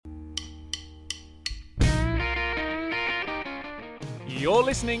You're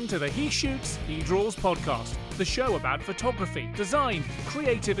listening to the He Shoots, He Draws podcast, the show about photography, design,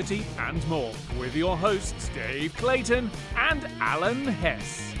 creativity, and more, with your hosts Dave Clayton and Alan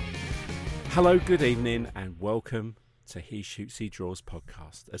Hess. Hello, good evening, and welcome to He Shoots, He Draws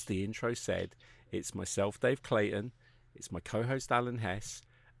podcast. As the intro said, it's myself, Dave Clayton, it's my co-host Alan Hess,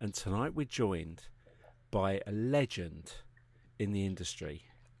 and tonight we're joined by a legend in the industry.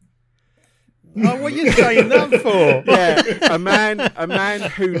 Oh, what are you saying that for? Yeah, a man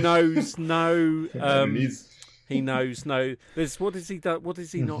who knows no. He knows no. There's what does he do? What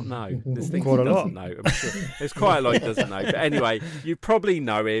does he not know? There's things Quite he a doesn't lot. know. I'm sure there's quite a lot he doesn't know. But anyway, you probably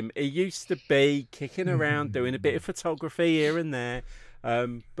know him. He used to be kicking around doing a bit of photography here and there.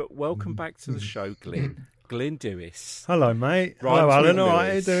 But welcome back to the show, Glyn. Glyn Dewis. Hello, mate. Rhymes Hello, Alan. with All right,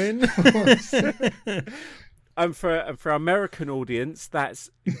 how you doing? And for our American audience,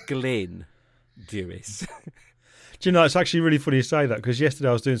 that's Glyn Dewis. Do you know, it's actually really funny you say that, because yesterday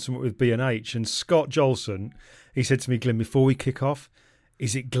I was doing something with B&H, and Scott Jolson, he said to me, Glyn, before we kick off,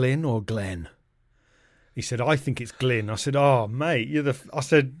 is it Glyn or Glenn? He said, I think it's Glyn. I said, oh, mate, I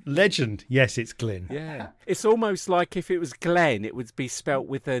said, legend. Yes, it's Glyn. Yeah. It's almost like if it was Glenn, it would be spelt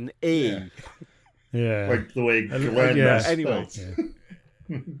with an E. Yeah. Like the way Glenn yeah. Anyway. Yeah.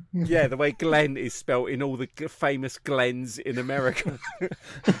 Yeah, the way Glenn is spelt in all the famous Glens in America.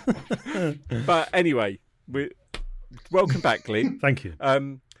 But anyway, welcome back, Glyn. Thank you.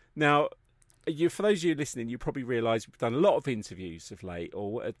 Now, for those of you listening, you probably realise we've done a lot of interviews of late,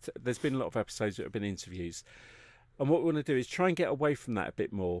 or there's been a lot of episodes that have been interviews. And what we want to do is try and get away from that a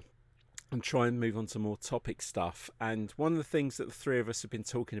bit more and try and move on to more topic stuff. And one of the things that the three of us have been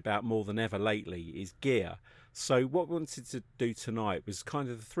talking about more than ever lately is gear. So what we wanted to do tonight was kind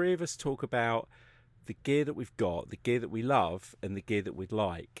of the three of us talk about the gear that we've got, the gear that we love, and the gear that we'd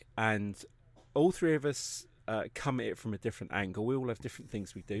like. And all three of us come at it from a different angle. We all have different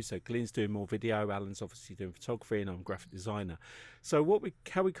things we do. So Glyn's doing more video, Alan's obviously doing photography, and I'm a graphic designer. So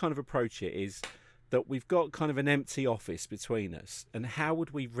how we kind of approach it is that we've got kind of an empty office between us, and how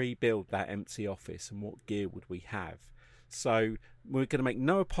would we rebuild that empty office, and what gear would we have? So we're going to make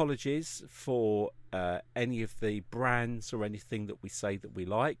no apologies for any of the brands or anything that we say that we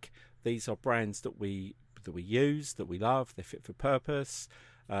like. These are brands that we use, that we love. They're fit for purpose.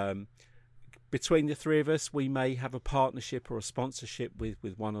 Between the three of us, we may have a partnership or a sponsorship with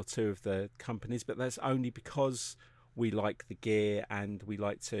one or two of the companies, but that's only because we like the gear and we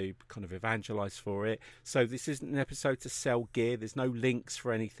like to kind of evangelize for it. So this isn't an episode to sell gear. There's no links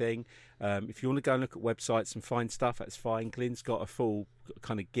for anything. If you want to go and look at websites and find stuff, that's fine. Glyn's got a full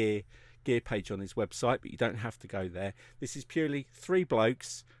kind of gear page on his website, but you don't have to go there. This is purely three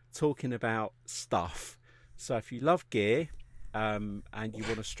blokes talking about stuff. So if you love gear and you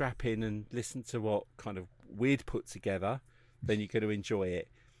want to strap in and listen to what kind of we'd put together, then you're going to enjoy it.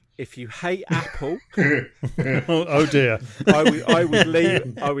 If you hate Apple, oh dear, I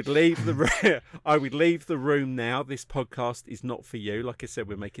would leave the room now. This podcast is not for you. Like I said,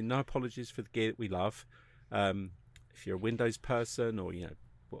 we're making no apologies for the gear that we love. If you're a Windows person or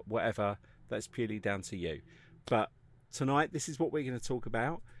whatever, that's purely down to you. But tonight, this is what we're going to talk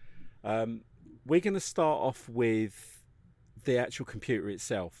about. We're going to start off with the actual computer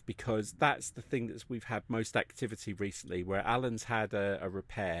itself, because that's the thing that we've had most activity recently, where Alan's had a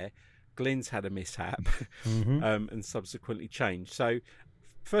repair, Glyn's had a mishap, and subsequently changed. So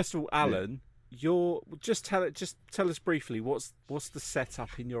first of all, Alan, just tell us briefly what's the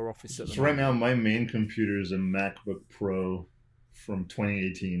setup in your office at the moment. Right now my main computer is a MacBook Pro from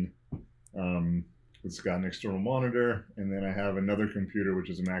 2018. It's got an external monitor, and then I have another computer,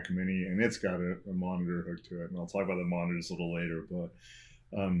 which is a Mac Mini, and it's got a monitor hooked to it. And I'll talk about the monitors a little later. But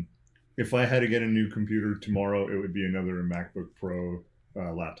if I had to get a new computer tomorrow, it would be another MacBook Pro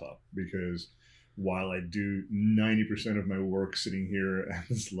laptop, because while I do 90% of my work sitting here at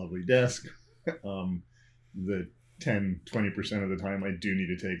this lovely desk, the 10-20% of the time I do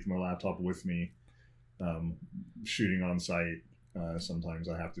need to take my laptop with me, shooting on site. Sometimes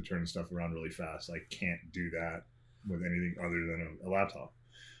I have to turn stuff around really fast. I can't do that with anything other than a laptop.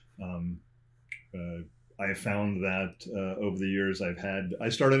 I have found that over the years I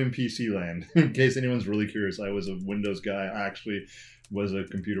started in PC land. In case anyone's really curious, I was a Windows guy. I actually was a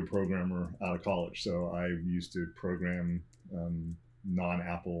computer programmer out of college. So I used to program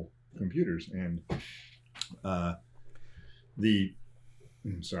non-Apple computers. And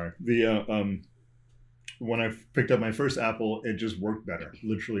when I picked up my first Apple, it just worked better.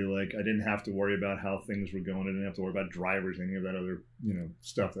 Literally, like, I didn't have to worry about how things were going. I didn't have to worry about drivers, any of that other,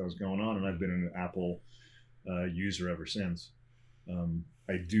 stuff that was going on. And I've been an Apple user ever since.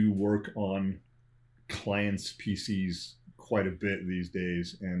 I do work on clients' PCs quite a bit these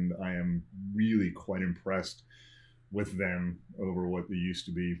days, and I am really quite impressed with them over what they used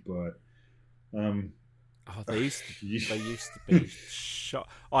to be. But they used to be shot.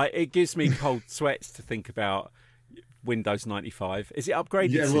 It gives me cold sweats to think about Windows 95. Is it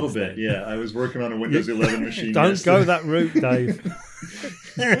upgraded? Yeah, a little bit. Then? Yeah, I was working on a Windows 11 machine. Don't go that route, Dave.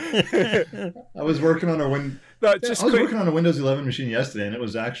 I was working on a working on a Windows 11 machine yesterday, and it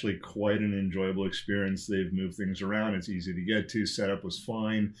was actually quite an enjoyable experience. They've moved things around. It's easy to get to. Setup was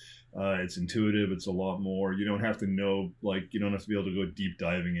fine. It's intuitive. It's a lot more. You don't have to know, you don't have to be able to go deep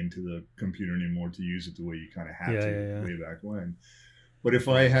diving into the computer anymore to use it the way you kind of had way back when. But if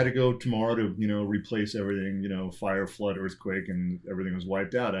I had to go tomorrow to, replace everything, fire, flood, earthquake, and everything was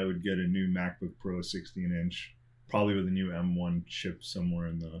wiped out, I would get a new MacBook Pro 16-inch, probably with a new M1 chip somewhere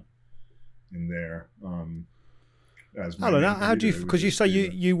in there. Alan, how do you? Because you say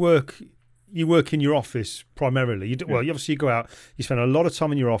you work in your office primarily. You obviously you go out. You spend a lot of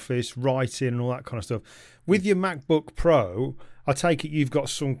time in your office writing and all that kind of stuff. With your MacBook Pro, I take it you've got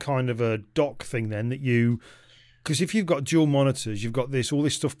some kind of a dock thing then that you. Because if you've got dual monitors, you've got all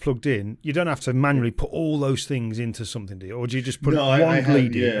this stuff plugged in, you don't have to manually put all those things into something, do you? Or do you just put one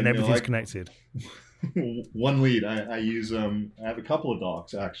lead in and everything's connected? One lead. I use, I have a couple of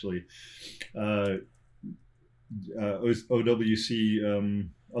docks, actually. OWC,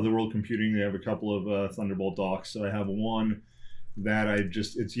 Otherworld Computing, they have a couple of Thunderbolt docks. So I have one that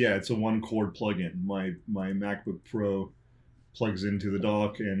it's a one-cord plug-in. My MacBook Pro plugs into the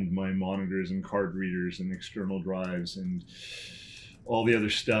dock, and my monitors and card readers and external drives and all the other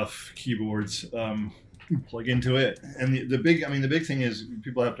stuff, keyboards, plug into it. And the big thing is,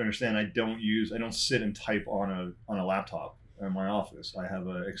 people have to understand, I don't sit and type on a laptop in my office. I have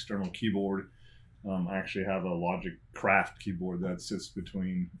an external keyboard. I actually have a Logic Craft keyboard that sits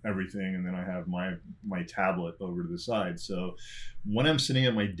between everything, and then I have my tablet over to the side. So when I'm sitting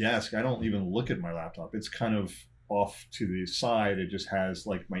at my desk, I don't even look at my laptop. It's kind of off to the side. It just has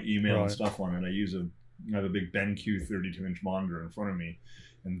my email and stuff on it. I have a big BenQ 32-inch monitor in front of me,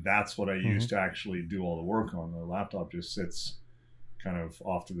 and that's what I use to actually do all the work on. The laptop just sits kind of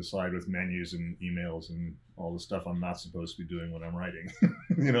off to the side with menus and emails and all the stuff I'm not supposed to be doing when I'm writing.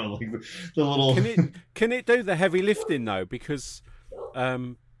 The little. Can it do the heavy lifting though? Because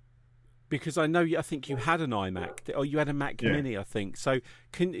I know I think you had an iMac, or you had a Mac Mini, I think. So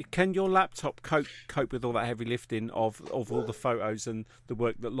can your laptop cope with all that heavy lifting of all the photos and the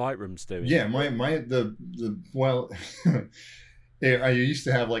work that Lightroom's doing? Yeah, I used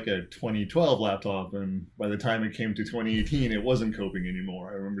to have a 2012 laptop, and by the time it came to 2018, it wasn't coping anymore.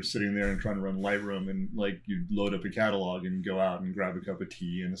 I remember sitting there and trying to run Lightroom, and you'd load up a catalog and go out and grab a cup of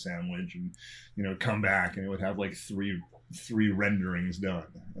tea and a sandwich, and come back, and it would have three renderings done,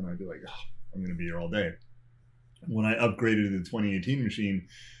 and I'd be like, oh, I'm going to be here all day. When I upgraded to the 2018 machine,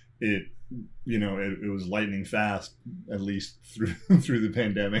 it was lightning fast, at least through the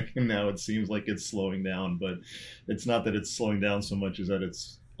pandemic, and now it seems like it's slowing down. But it's not that it's slowing down so much as that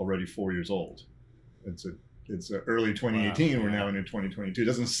it's already 4 years old. It's early 2018. Wow. We're now into 2022. It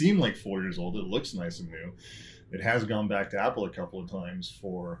doesn't seem like 4 years old. It looks nice and new. It has gone back to Apple a couple of times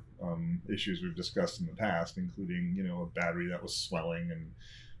for issues we've discussed in the past, including a battery that was swelling and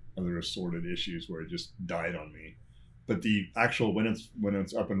other assorted issues where it just died on me. But the actual when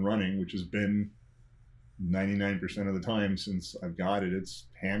it's up and running, which has been 99% of the time since I've got it, it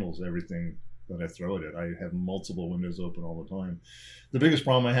handles everything that I throw at it. I have multiple windows open all the time. The biggest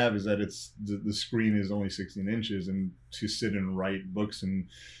problem I have is that the screen is only 16 inches, and to sit and write books and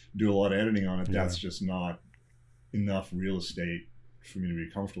do a lot of editing on it, that's just not enough real estate for me to be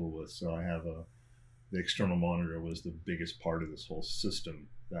comfortable with. So I have the external monitor was the biggest part of this whole system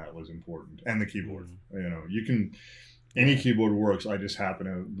that was important, and the keyboard. Any keyboard works. I just happen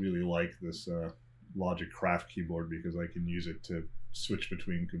to really like this Logic Craft keyboard because I can use it to switch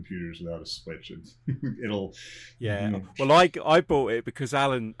between computers without a switch. Well, I bought it because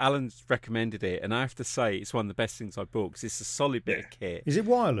Alan's recommended it, and I have to say it's one of the best things I bought because it's a solid bit of kit. Is it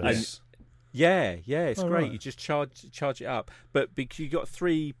wireless? Yeah, it's great. Right. You just charge it up, but because you got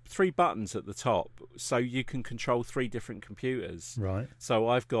three buttons at the top, so you can control three different computers. Right. So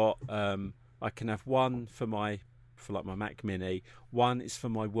I've got I can have one for my Mac Mini, one is for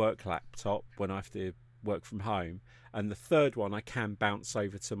my work laptop when I have to work from home, and the third one I can bounce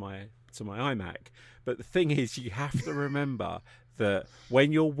over to my iMac. But the thing is, you have to remember that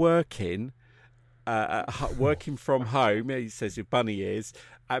when you're working from home, he says your bunny ears,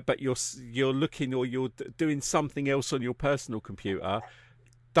 but you're looking or you're doing something else on your personal computer,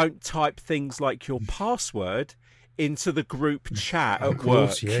 don't type things like your password into the group chat at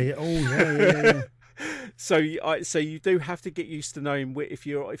work. Yeah. Oh, yeah. So you do have to get used to knowing if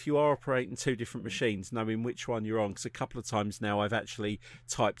you are operating two different machines, knowing which one you're on. Because a couple of times now I've actually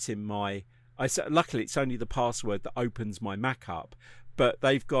typed in luckily it's only the password that opens my Mac up, but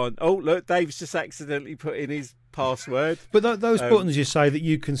they've gone, oh look, Dave's just accidentally put in his password. But those buttons you say that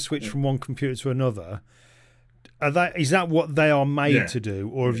you can switch from one computer to another, is that what they are made to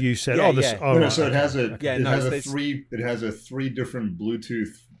do, or have you said, so it has it has a three different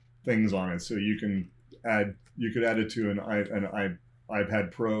Bluetooth things on it, so you could add it to an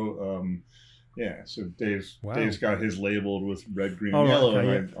iPad Pro. So Dave's got his labeled with red, green, and yellow,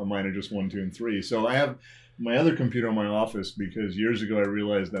 and mine are just 1, 2, and 3. So I have my other computer in my office because years ago I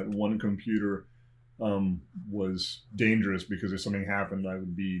realized that one computer was dangerous because if something happened, I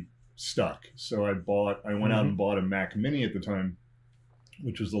would be stuck. So I went out and bought a Mac Mini at the time,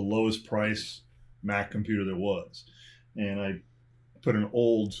 which was the lowest price Mac computer there was, and I put an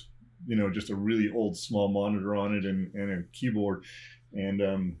old, just a really old small monitor on it and a keyboard. And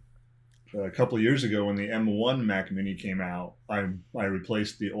a couple of years ago when the M1 Mac Mini came out, I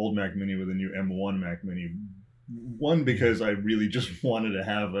replaced the old Mac Mini with a new M1 Mac Mini. One, because I really just wanted to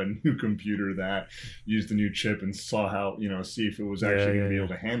have a new computer that used the new chip and saw how, see if it was actually going to be able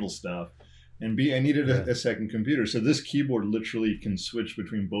to handle stuff. And B, I needed a second computer. So this keyboard literally can switch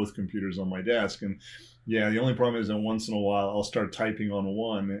between both computers on my desk. And the only problem is that once in a while I'll start typing on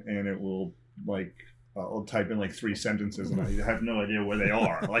one and it will I'll type in 3 sentences and I have no idea where they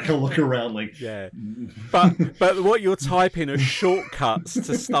are. I'll look around But what you're typing are shortcuts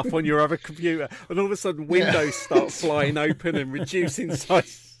to stuff on your other computer, and all of a sudden Windows start flying open and reducing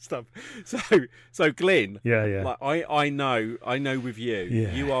size stuff. So Glyn, I know with you,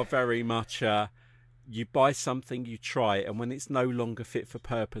 you are very much you buy something, you try it, and when it's no longer fit for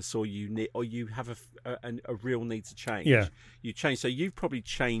purpose, or you have a real need to change, you change. So you've probably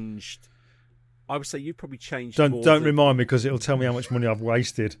changed. I would say you probably changed. Don't remind me, because it'll tell me how much money I've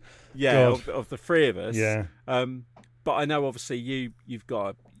wasted. Yeah, of the three of us. Yeah. But I know obviously you've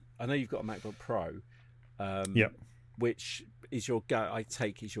got a MacBook Pro. Which is your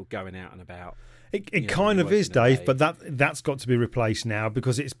going out and about. It kind of is, Dave, but that's got to be replaced now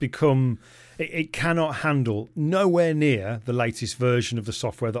because it's become it cannot handle nowhere near the latest version of the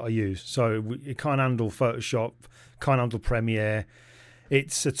software that I use. So it can't handle Photoshop, can't handle Premiere.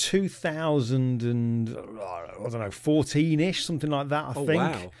 It's a 2014-ish, something like that, I think.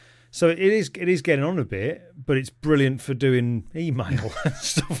 Wow. So it is getting on a bit, but it's brilliant for doing email and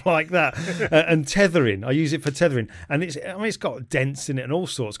stuff like that, and tethering. I use it for tethering, and it's got dents in it and all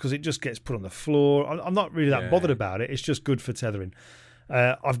sorts because it just gets put on the floor. I'm not really that bothered about it. It's just good for tethering.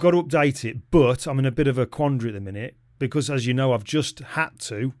 I've got to update it, but I'm in a bit of a quandary at the minute because, as you know, I've just had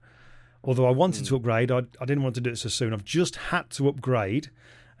to. Although I wanted to upgrade, I didn't want to do it so soon. I've just had to upgrade,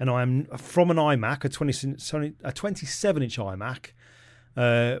 and I am from an iMac, a 27-inch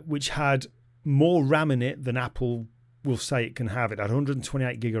iMac, which had more RAM in it than Apple will say it can have. It had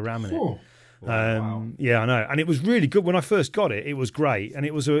 128 gig of RAM in it. Wow. Yeah, I know, and it was really good when I first got it. It was great, and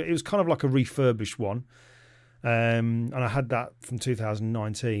it was kind of like a refurbished one. And I had that from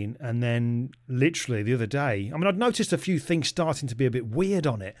 2019, and then literally the other day, I'd noticed a few things starting to be a bit weird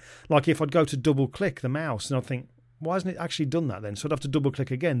on it. Like if I'd go to double click the mouse, and I'd think, why hasn't it actually done that then? So I'd have to double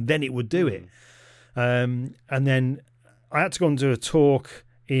click again, then it would do it. And then I had to go and do a talk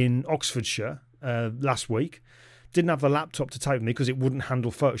in Oxfordshire last week. Didn't have the laptop to take with me because it wouldn't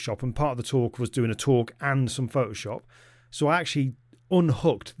handle Photoshop, and part of the talk was doing a talk and some Photoshop. So I actually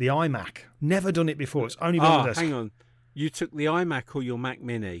unhooked the iMac. Never done it before. It's only been on the desk. Hang on. You took the iMac or your Mac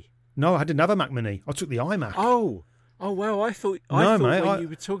Mini? No, I didn't have a Mac Mini. I took the iMac. Oh well. I thought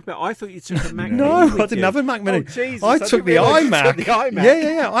you took a Mac Mini. No, I didn't have a Mac Mini. Oh, Jesus, I took the iMac. The iMac.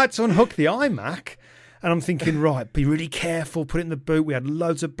 Yeah. I had to unhook the iMac, and I'm thinking, right, be really careful. Put it in the boot. We had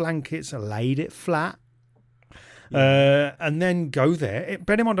loads of blankets. I laid it flat. And then go there.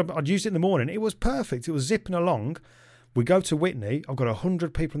 Bear in mind, I'd used it in the morning. It was perfect. It was zipping along. We go to Whitney. I've got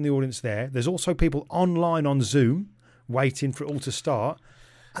 100 people in the audience there. There's also people online on Zoom waiting for it all to start.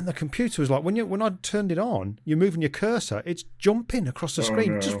 And the computer was like, when I turned it on, you're moving your cursor, it's jumping across the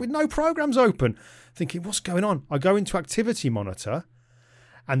screen just with no programs open. Thinking, what's going on? I go into Activity Monitor,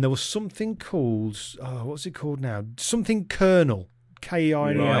 and there was something called, what's it called now? Something kernel,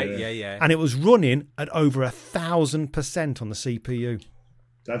 KERNEL. Right, yeah. And it was running at over 1,000% on the CPU.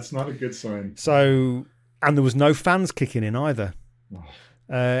 That's not a good sign. So... And there was no fans kicking in either.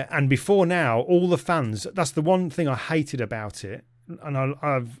 And before now, all the fans, that's the one thing I hated about it. And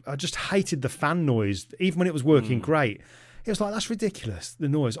I just hated the fan noise. Even when it was working great, it was like, that's ridiculous, the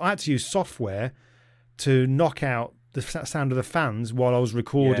noise. I had to use software to knock out the sound of the fans while I was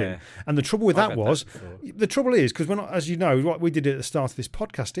recording. Yeah. And the trouble with I've that had was, before. the trouble is, because as you know, what we did at the start of this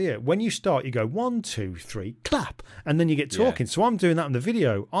podcast here, when you start, you go 1, 2, 3, clap, and then you get talking. So I'm doing that in the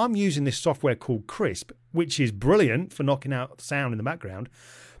video. I'm using this software called Crisp, which is brilliant for knocking out sound in the background.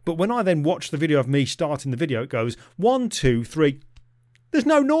 But when I then watch the video of me starting the video, it goes 1, 2, 3. There's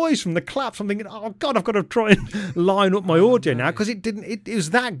no noise from the claps. I'm thinking, oh God, I've got to try and line up my audio now, because it was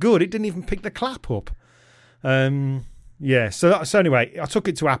that good. It didn't even pick the clap up. So anyway, I took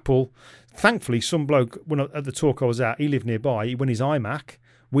it to Apple. Thankfully, some bloke at the talk I was at, he lived nearby. He went his iMac.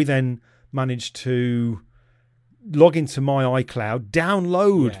 We then managed to log into my iCloud,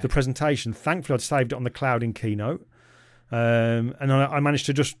 download the presentation. Thankfully, I'd saved it on the cloud in Keynote, and I managed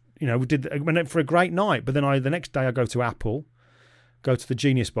to just we went out for a great night. But then the next day I go to Apple. Go to the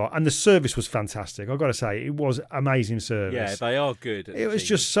Genius Bar, and the service was fantastic. I've got to say, it was amazing service. Yeah, they are good. It was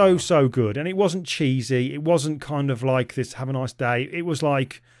just so good, and it wasn't cheesy. It wasn't kind of like this, have a nice day. It was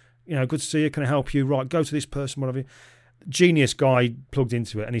like, good to see you, can I help you? Right, go to this person, whatever. Genius guy plugged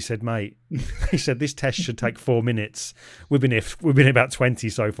into it, and he said, mate, this test should take 4 minutes. We've been about 20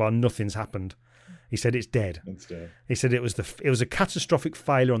 so far, nothing's happened. He said it's dead. It's dead. He said it was a catastrophic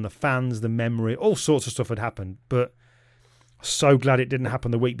failure on the fans, the memory, all sorts of stuff had happened, but so glad it didn't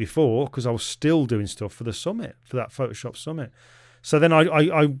happen the week before, because I was still doing stuff for the summit, for that Photoshop summit. So then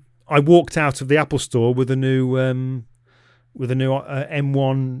I walked out of the Apple Store with a new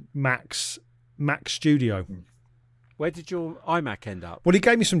M1 Max Studio. Where did your iMac end up? Well, he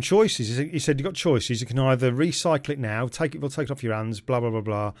gave me some choices. He said you've got choices. You can either recycle it now, we'll take it off your hands, blah blah blah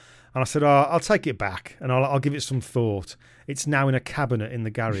blah. And I said, I'll take it back and I'll give it some thought. It's now in a cabinet in the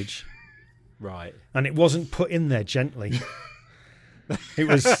garage. Right. And it wasn't put in there gently. It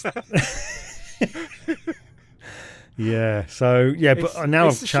was, So but now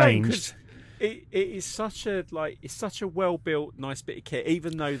I've changed. It is such a well built, nice bit of kit.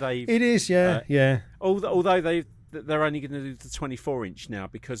 Even though they've, it is, yeah. Although they're only going to do the 24-inch now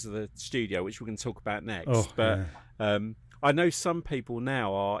because of the studio, which we're going to talk about next. I know some people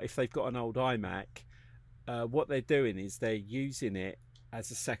now are, if they've got an old iMac, what they're doing is they're using it as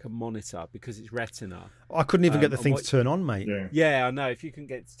a second monitor because it's Retina. I couldn't even get the thing to turn on, mate. Yeah, I know. If you can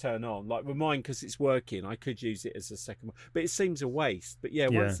get it to turn on, like with mine, because it's working, I could use it as a second. But it seems a waste. But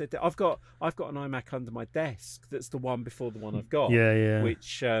once they do, I've got an iMac under my desk. That's the one before the one I've got. Yeah.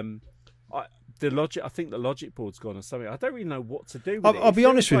 Which I think the Logic board's gone or something. I don't really know what to do with it. I'll be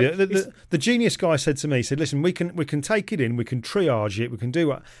honest with you. The Genius guy said to me, he said, listen, we can take it in, we can triage it, we can do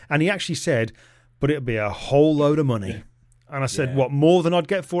what, and he actually said, but it'll be a whole load of money. And I said, what, more than I'd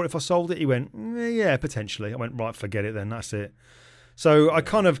get for it if I sold it? He went, yeah, potentially. I went, right, forget it then, that's it. So I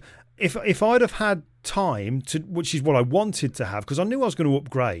kind of, if I'd have had time to, which is what I wanted to have, because I knew I was going to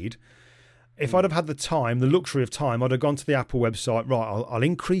upgrade, if I'd have had the time, the luxury of time, I'd have gone to the Apple website, right, I'll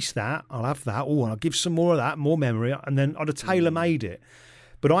increase that, I'll have that, and I'll give some more of that, more memory, and then I'd have tailor-made it.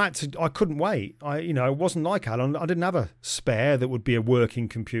 But I couldn't wait. It wasn't like Alan. I didn't have a spare that would be a working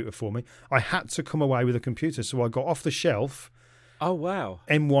computer for me. I had to come away with a computer, so I got off the shelf. Oh wow!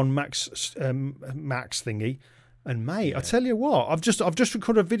 M1 Max thingy, and mate, I tell you what, I've just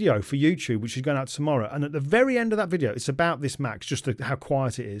recorded a video for YouTube, which is going out tomorrow. And at the very end of that video, it's about this Max, just how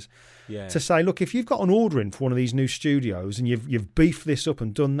quiet it is. Yeah. To say, look, if you've got an order in for one of these new studios and you've beefed this up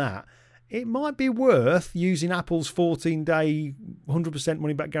and done that, it might be worth using Apple's 14-day 100%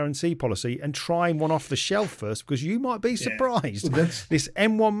 money-back guarantee policy and trying one off the shelf first, because you might be surprised. Well, this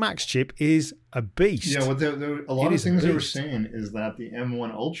M1 Max chip is a beast. Yeah, well, a lot of things they were saying is that the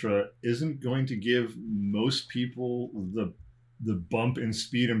M1 Ultra isn't going to give most people the bump in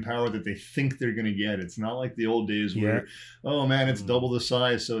speed and power that they think they're going to get. It's not like the old days where, oh man, it's double the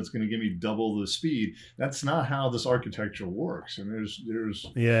size, so it's going to give me double the speed. That's not how this architecture works. And there's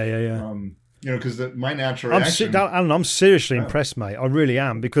because my natural reaction. I'm seriously impressed, mate. I really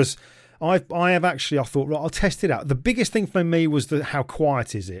am, because I thought, right, I'll test it out. The biggest thing for me was how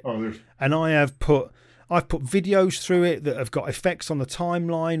quiet is it, and I've put videos through it that have got effects on the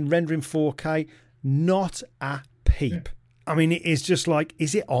timeline, rendering 4K, not a peep. Yeah. I mean, it is just like,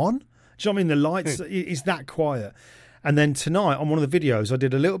 is it on? Do you know what I mean? The lights is that quiet. And then tonight on one of the videos, I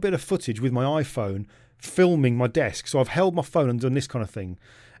did a little bit of footage with my iPhone filming my desk. So I've held my phone and done this kind of thing.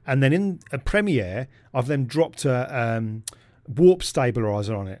 And then in a Premiere, I've then dropped a warp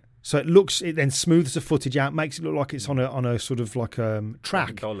stabilizer on it. So it then smooths the footage out, makes it look like it's on a sort of like a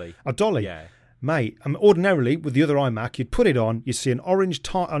track. A dolly. Yeah. Mate, ordinarily with the other iMac, you'd put it on, you'd see an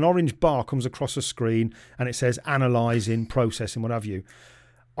orange bar comes across the screen and it says analysing, processing, what have you.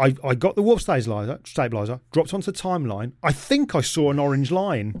 I got the warp stabilizer, dropped onto timeline. I think I saw an orange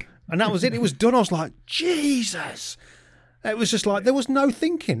line And that was it. It was done. I was like, Jesus. It was just like, there was no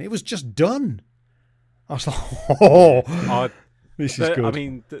thinking. It was just done. I was like, oh, this is good. I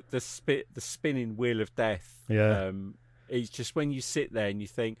mean, the spinning wheel of death. Yeah. It's just when you sit there and you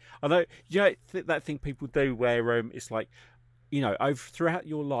think, I know, that thing people do where it's like, throughout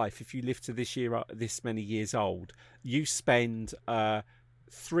your life, if you live to this many years old, you spend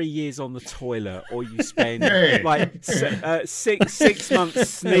 3 years on the toilet, or you spend like 6 months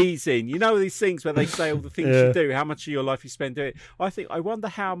sneezing. You know these things where they say all the things you do, how much of your life you spend doing it. I wonder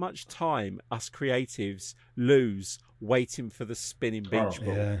how much time us creatives lose waiting for the spinning beach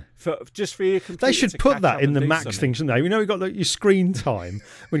ball. Yeah. For your computer. They should to put catch that up in and the do max something. thing, shouldn't they? You've got your screen time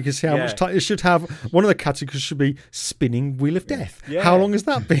when you can see how much time. It should have one of the categories should be spinning wheel of death. Yeah. How long has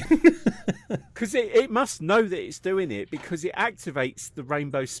that been? Because it must know that it's doing it, because it activates the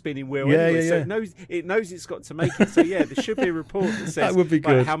rainbow spinning wheel Yeah, anyway. yeah, So yeah. it knows it's got to make it. So there should be a report that says That would be like,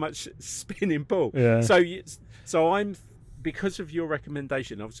 good. how much spinning ball. Yeah. So I'm, because of your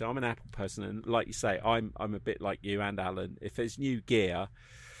recommendation, obviously I'm an Apple person, and like you say, I'm a bit like you and Alan. If there's new gear,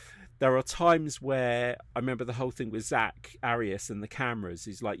 there are times where I remember the whole thing with Zach Arias and the cameras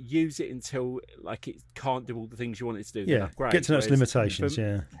is like, use it until like it can't do all the things you want it to do. then Yeah, upgrade. get to know its Whereas limitations.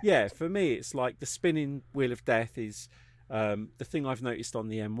 for me, it's like the spinning wheel of death is the thing I've noticed on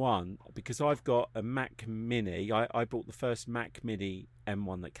the M1, because I've got a Mac Mini. I bought the first Mac Mini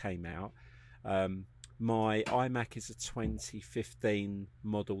M1 that came out. My iMac is a 2015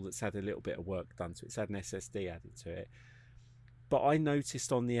 model that's had a little bit of work done to it. It's had an SSD added to it. But I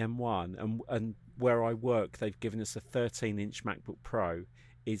noticed on the M1 and where I work, they've given us a 13-inch MacBook Pro,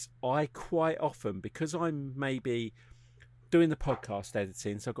 is I quite often, because I'm maybe doing the podcast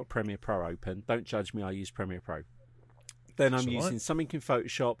editing, so I've got Premiere Pro open. Don't judge me, I use Premiere Pro. Then I'm using something in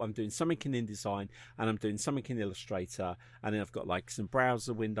Photoshop, I'm doing something in InDesign, and I'm doing something in Illustrator. And then I've got like some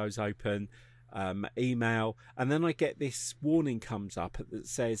browser windows open, email, and then I get this warning comes up that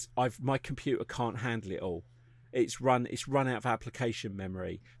says my computer can't handle it all. It's run out of application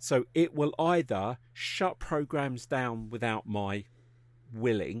memory, so it will either shut programs down without my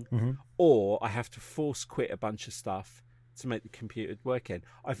willing, or I have to force quit a bunch of stuff to make the computer work again.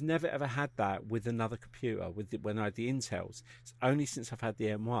 I've never ever had that with another computer. When I had the Intels, it's only since I've had the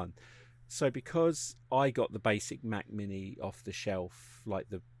M1. So because I got the basic Mac Mini off the shelf, like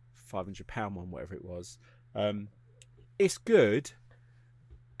the £500 one, whatever it was, it's good,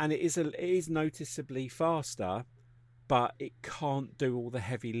 and it is noticeably faster, but it can't do all the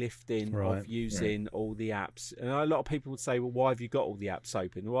heavy lifting of using all the apps. And a lot of people would say, well, why have you got all the apps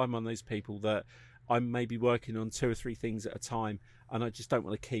open? Well, I'm one of those people that I'm maybe working on 2 or 3 things at a time, and I just don't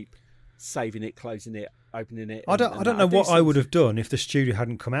want to keep saving it, closing it, opening it. I don't know what I would have done if the studio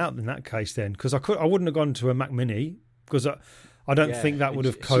hadn't come out in that case then, because I wouldn't have gone to a Mac Mini, because I don't think that would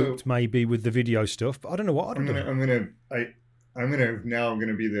have coped maybe with the video stuff, but I don't know what I'd have done. I'm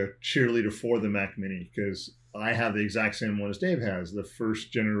gonna be the cheerleader for the Mac Mini, because I have the exact same one as Dave has, the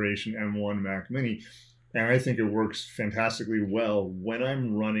first generation M1 Mac Mini, and I think it works fantastically well when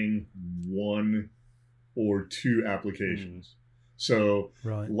I'm running 1 or 2 applications. So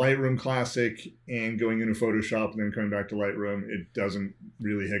Lightroom Classic and going into Photoshop and then coming back to Lightroom, it doesn't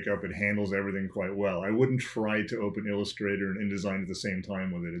really hiccup. It handles everything quite well. I wouldn't try to open Illustrator and InDesign at the same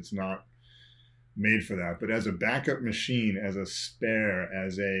time with it. It's not made for that. But as a backup machine, as a spare,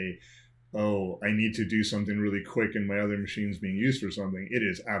 I need to do something really quick and my other machine's being used for something, it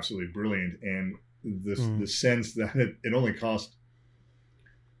is absolutely brilliant. And the sense that it only cost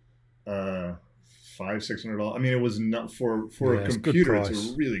 $500-$600. I mean, it was not for a computer.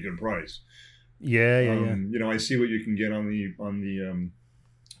 It's a really good price. Yeah. I see what you can get on the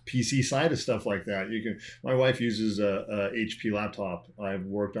PC side of stuff like that. My wife uses a HP laptop. I've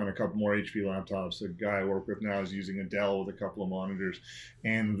worked on a couple more HP laptops. The guy I work with now is using a Dell with a couple of monitors,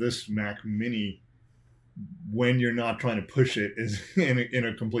 and this Mac Mini, when you're not trying to push it, is in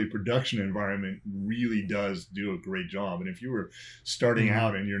a complete production environment, really does do a great job. And if you were starting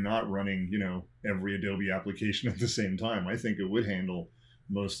out and you're not running, every Adobe application at the same time, I think it would handle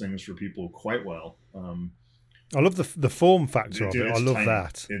most things for people quite well. I love the form factor of it. I love tiny.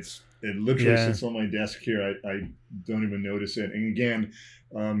 that. It literally sits on my desk here. I don't even notice it. And again,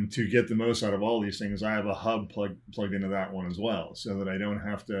 to get the most out of all these things, I have a hub plugged into that one as well, so that I don't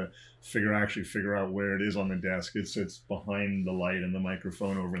have to figure out where it is on the desk. It sits behind the light and the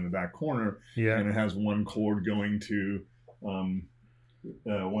microphone over in the back corner, and it has one cord going to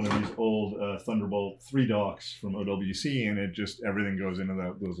one of these old Thunderbolt 3 docks from OWC, and everything goes into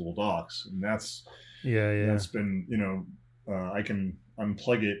those little docks, and that's been I can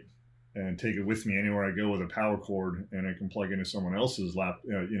unplug it and take it with me anywhere I go with a power cord, and I can plug into someone else's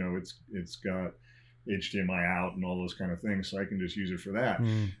it's got HDMI out and all those kind of things, so I can just use it for that.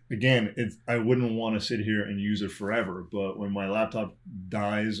 Again, I wouldn't want to sit here and use it forever, but when my laptop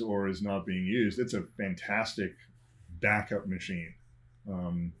dies or is not being used, it's a fantastic backup machine.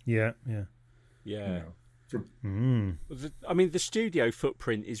 Yeah. I mean, the studio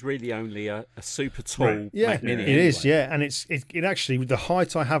footprint is really only a super tall Mac Mini. It is, and it actually, with the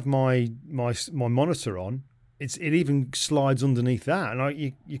height I have my monitor on, it even slides underneath that,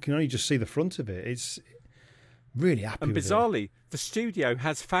 and you can only just see the front of it. It's really happy. And with bizarrely, it. the studio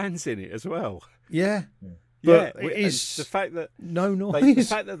has fans in it as well. Yeah. But it is the fact that no noise. The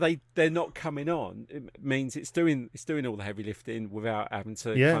fact that they're not coming on, it means it's doing all the heavy lifting without having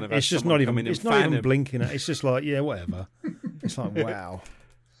to. Yeah, kind of it's just not even. It's not even blinking. It's just like whatever. It's like wow.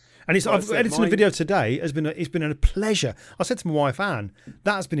 And editing a video today it's been a pleasure. I said to my wife Anne,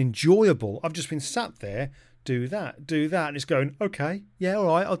 that has been enjoyable. I've just been sat there, do that, and it's going okay. Yeah, all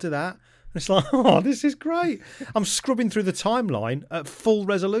right, I'll do that. It's like, oh, this is great. I'm scrubbing through the timeline at full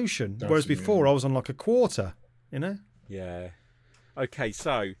resolution, whereas before I was on like a quarter, Yeah. Okay,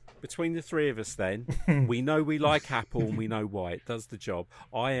 so between the three of us then, we know we like Apple and we know why. It does the job.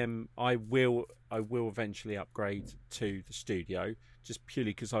 I will eventually upgrade to the studio, just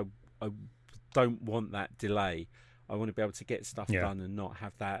purely because I don't want that delay. I want to be able to get stuff done and not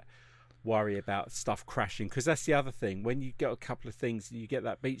have that worry about stuff crashing, because that's the other thing. When you get a couple of things and you get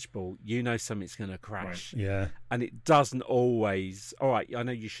that beach ball, something's going to crash. Right. Yeah, and it doesn't always. All right, I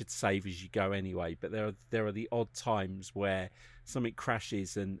know you should save as you go anyway, but there are the odd times where something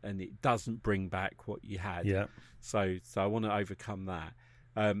crashes and it doesn't bring back what you had. Yeah. So I want to overcome that.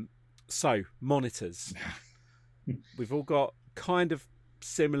 So monitors, we've all got kind of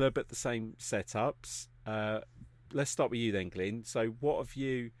similar but the same setups. Let's start with you then, Glyn. So what have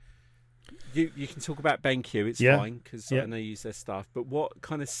you? You can talk about BenQ, it's fine, because I know you use their stuff, but what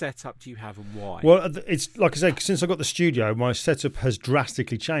kind of setup do you have and why? Well, it's like I said, since I got the studio, my setup has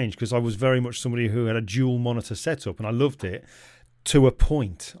drastically changed, because I was very much somebody who had a dual monitor setup, and I loved it to a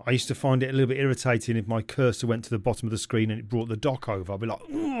point. I used to find it a little bit irritating if my cursor went to the bottom of the screen and it brought the dock over. I'd be like,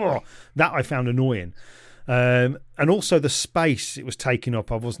 ugh! That I found annoying. And also the space it was taking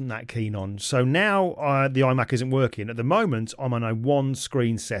up, I wasn't that keen on. So now the iMac isn't working. At the moment, I'm on a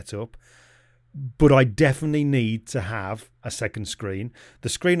one-screen setup, but I definitely need to have a second screen. The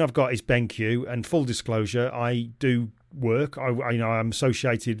screen I've got is BenQ, and full disclosure, I do work. I'm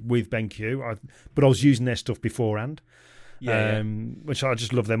associated with BenQ, but I was using their stuff beforehand. Which I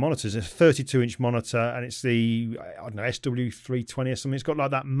just love their monitors. It's a 32-inch monitor, and it's the SW320 or something. It's got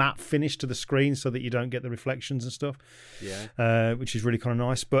like that matte finish to the screen so that you don't get the reflections and stuff. Yeah, which is really kind of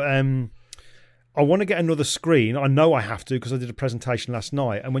nice. But I want to get another screen. I know I have to, because I did a presentation last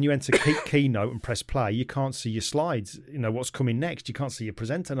night. And when you enter Keynote and press play, you can't see your slides. What's coming next. You can't see your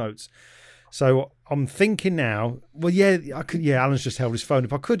presenter notes. So I'm thinking now, well, I could. Yeah, Alan's just held his phone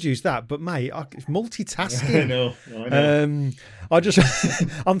up. I could use that, but mate, it's multitasking. I know.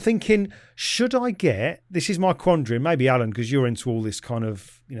 I'm thinking, should I get? This is my quandary. Maybe Alan, because you're into all this kind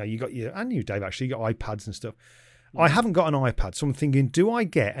of, you got and you, Dave, actually, you got iPads and stuff. I haven't got an iPad, so I'm thinking, do I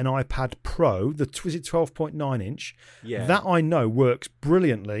get an iPad Pro? Was it 12.9 inch? Yeah. That I know works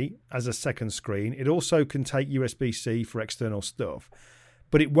brilliantly as a second screen. It also can take USB-C for external stuff.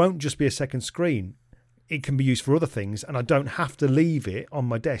 But it won't just be a second screen. It can be used for other things, and I don't have to leave it on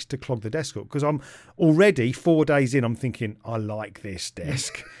my desk to clog the desk up, because I'm already 4 days in, I'm thinking, I like this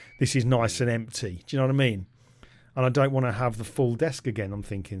desk. This is nice and empty. Do you know what I mean? And I don't want to have the full desk again, I'm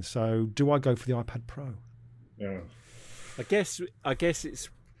thinking. So do I go for the iPad Pro? Yeah. I guess it's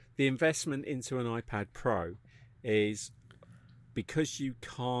the investment into an iPad Pro is because you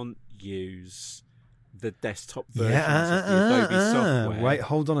can't use the desktop versions of the Adobe software. Wait,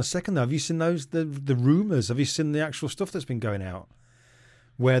 hold on a second though. Have you seen those the rumours? Have you seen the actual stuff that's been going out?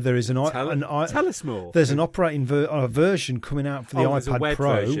 Where there is tell us more. There's an operating version coming out for the iPad a web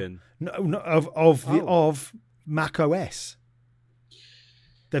Pro. Version. No, of Mac OS.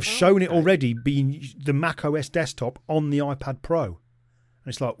 They've shown it already being the Mac OS desktop on the iPad Pro, and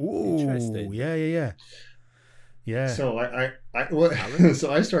it's like, ooh, yeah. So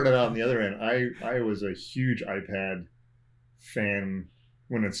so I started out on the other end. I was a huge iPad fan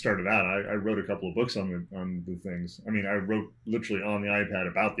when it started out. I wrote a couple of books on the things. I mean, I wrote literally on the iPad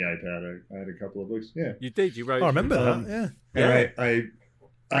about the iPad. I had a couple of books. Yeah, you did. You wrote. I remember that. Yeah. And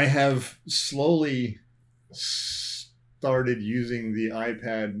I have slowly started using the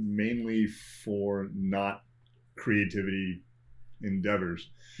iPad mainly for not creativity endeavors.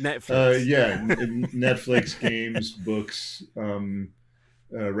 Netflix. Netflix, games, books.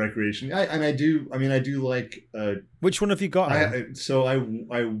 recreation. I do like. Which one have you got? I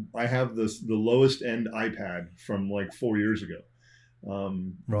have the lowest end iPad from like 4 years ago.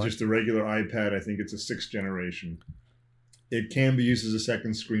 Right. Just a regular iPad. I think it's a 6th generation. It can be used as a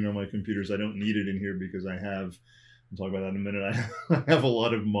second screen on my computers. I don't need it in here because I have. I'll talk about that in a minute. I have a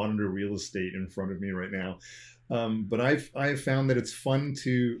lot of monitor real estate in front of me right now. But I've found that it's fun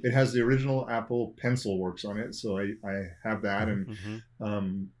to. It has the original Apple Pencil works on it, so I have that, and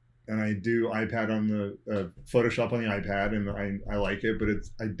and I do iPad on the Photoshop on the iPad, and I like it, but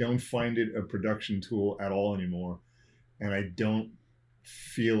I don't find it a production tool at all anymore, and I don't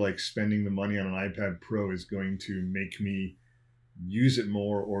feel like spending the money on an iPad Pro is going to make me use it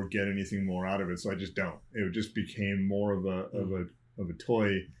more or get anything more out of it. So I just don't. It just became more of a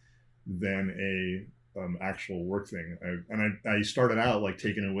toy than a actual work thing. I started out like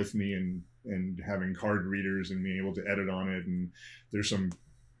taking it with me and having card readers and being able to edit on it. And there's some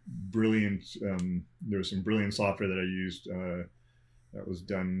brilliant software that I used that was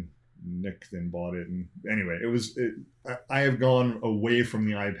done. Nick then bought it, and anyway, I have gone away from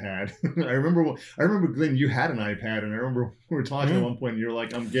the iPad. I remember Glenn, you had an iPad, and I remember we were talking at one point, and you're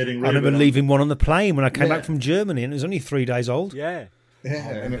like, I'm getting rid of it. I remember leaving one on the plane when I came back from Germany, and it was only 3 days old. Yeah. Yeah,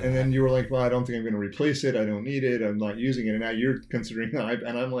 and then you were like, well, I don't think I'm going to replace it. I don't need it. I'm not using it. And now you're considering the iPad.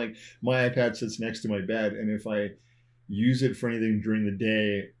 And I'm like, my iPad sits next to my bed, and if I use it for anything during the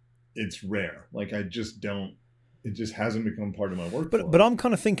day, it's rare. Like, I just don't. It just hasn't become part of my workflow. But I'm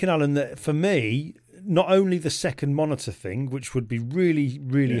kind of thinking, Alan, that for me, not only the second monitor thing, which would be really,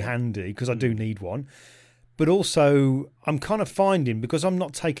 really handy because I do need one, but also I'm kind of finding, because I'm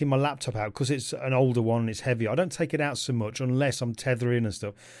not taking my laptop out because it's an older one and it's heavy, I don't take it out so much unless I'm tethering and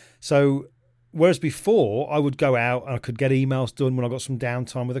stuff. So whereas before I would go out and I could get emails done when I got some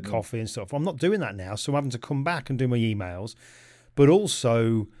downtime with a coffee and stuff. I'm not doing that now, so I'm having to come back and do my emails. But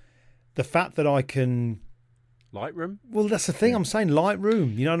also the fact that I can... Lightroom? Well, that's the thing. I'm saying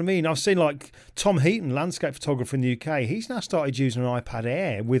Lightroom. You know what I mean? I've seen like Tom Heaton, landscape photographer in the UK. He's now started using an iPad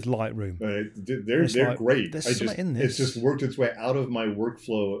Air with Lightroom. They're like, great. It's just worked its way out of my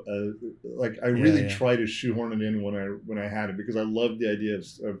workflow. I really try to shoehorn it in when I had it, because I love the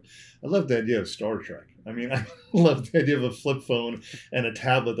idea of Star Trek. I mean, I love the idea of a flip phone and a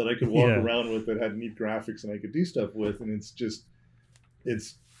tablet that I could walk around with that had neat graphics and I could do stuff with, and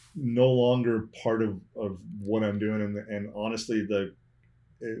it's no longer part of what I'm doing. And honestly,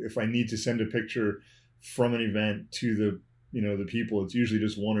 if I need to send a picture from an event to the people, it's usually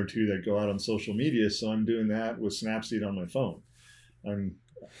just one or two that go out on social media. So I'm doing that with Snapseed on my phone.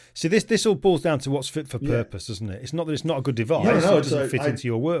 See, this all boils down to what's fit for purpose, doesn't it? It's not that it's not a good device. No, it doesn't fit into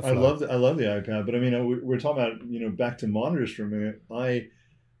your workflow. I love the iPad, but I mean, we're talking about, back to monitors for a minute. I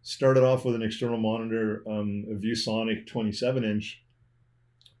started off with an external monitor, a ViewSonic 27-inch.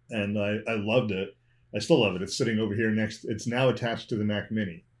 And I loved it. I still love it. It's sitting over here next. It's now attached to the Mac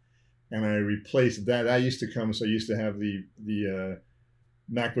Mini, and I replaced that. That used to come. So I used to have the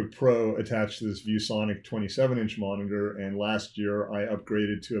MacBook Pro attached to this ViewSonic 27-inch monitor, and last year I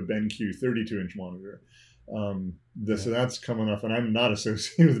upgraded to a BenQ 32-inch monitor. So that's coming off, and I'm not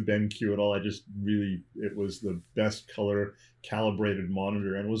associated with BenQ at all. It was the best color calibrated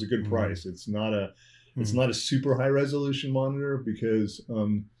monitor, and it was a good price. It's not a super high resolution monitor because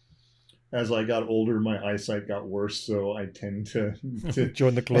as I got older, my eyesight got worse, so I tend to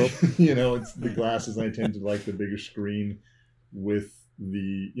join the club. It's the glasses. I tend to like the bigger screen with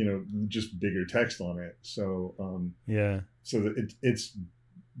the just bigger text on it. So so it's.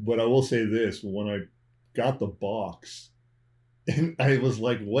 But I will say this: when I got the box, and I was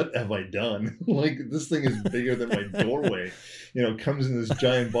like, "What have I done? Like, this thing is bigger than my doorway." It comes in this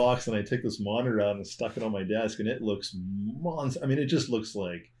giant box, and I take this monitor out and stuck it on my desk, and it looks monstrous. I mean, it just looks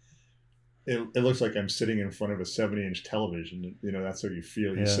like it looks like I'm sitting in front of a 70-inch television. That's how you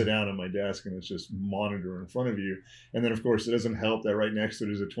feel. You sit down at my desk, and it's just monitor in front of you. And then, of course, it doesn't help that right next to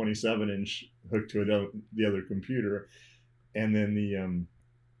it is a 27-inch hooked to the other computer, and then the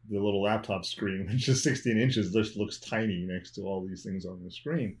little laptop screen, which is 16 inches, just looks tiny next to all these things on the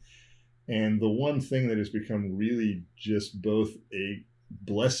screen. And the one thing that has become really just both a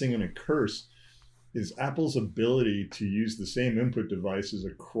blessing and a curse is Apple's ability to use the same input devices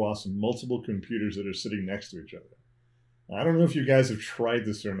across multiple computers that are sitting next to each other. I don't know if you guys have tried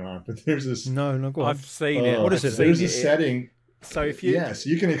this or not, but there's this. No, go on. I've seen it. What is it? There's a setting. So if you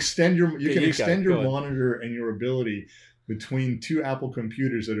you can extend your monitor and your ability between two Apple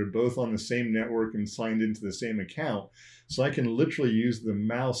computers that are both on the same network and signed into the same account. So I can literally use the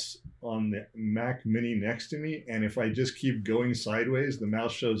mouse on the Mac Mini next to me, and if I just keep going sideways, the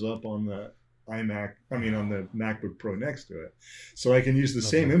mouse shows up on the on the MacBook Pro next to it. So I can use the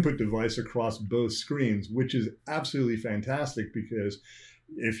same input device across both screens, which is absolutely fantastic because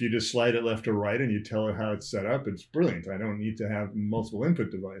if you just slide it left or right and you tell it how it's set up, it's brilliant. I don't need to have multiple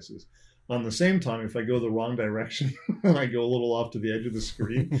input devices. On the same time, if I go the wrong direction and I go a little off to the edge of the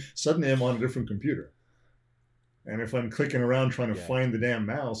screen, suddenly I'm on a different computer. And if I'm clicking around trying to find the damn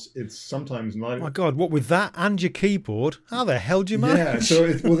mouse, it's sometimes not. Oh my God, what with that and your keyboard? How the hell do you manage?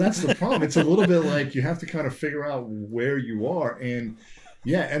 Yeah, so that's the problem. It's a little bit like you have to kind of figure out where you are. And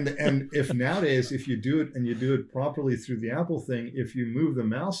and if nowadays, if you do it and you do it properly through the Apple thing, if you move the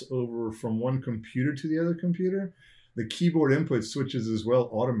mouse over from one computer to the other computer, the keyboard input switches as well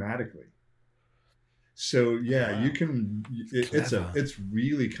automatically. So you can. It's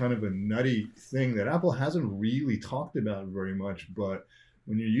really kind of a nutty thing that Apple hasn't really talked about very much. But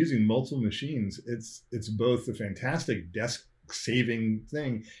when you're using multiple machines, it's both a fantastic desk saving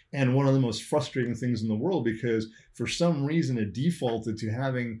thing and one of the most frustrating things in the world, because for some reason it defaulted to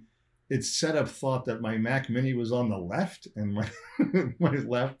having its setup thought that my Mac Mini was on the left and my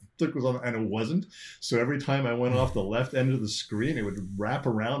left click was on, and it wasn't. So every time I went off the left end of the screen, it would wrap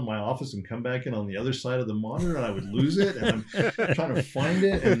around my office and come back in on the other side of the monitor, and I would lose it. And I'm trying to find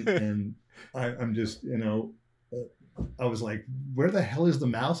it, and I'm just, I was like, where the hell is the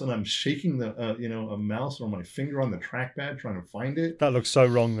mouse? And I'm shaking the, a mouse or my finger on the trackpad trying to find it. That looks so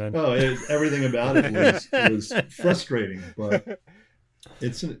wrong then. Oh, everything about it was frustrating, but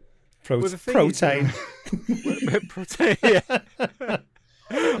it's protein. Protein, yeah.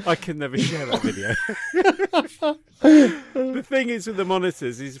 I can never share that video. The thing is with the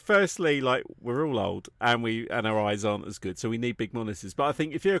monitors is, firstly, like, we're all old and our eyes aren't as good, so we need big monitors. But I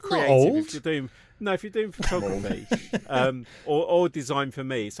think if you're a creative, if you're doing photography or design, for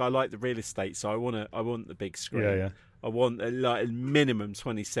me, so I like the real estate, so I want the big screen. Yeah. I want a minimum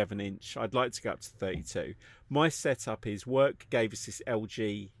 27-inch. I'd like to go up to 32. My setup is work gave us this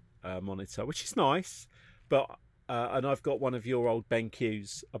LG monitor, which is nice, but and I've got one of your old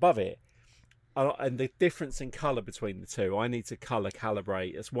BenQs above it, and the difference in colour between the two, I need to colour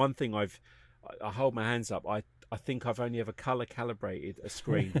calibrate. It's one thing I hold my hands up. I think I've only ever colour calibrated a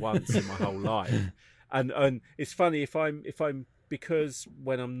screen once in my whole life, and it's funny if I'm because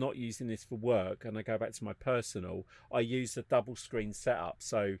when I'm not using this for work and I go back to my personal, I use the double screen setup,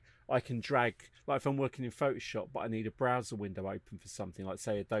 so I can drag, like if I'm working in Photoshop but I need a browser window open for something like,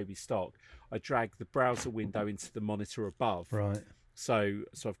 say, Adobe Stock, I drag the browser window into the monitor above. Right. So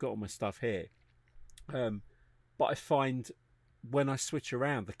I've got all my stuff here. But I find when I switch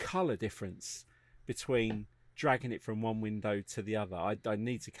around, the colour difference between dragging it from one window to the other, I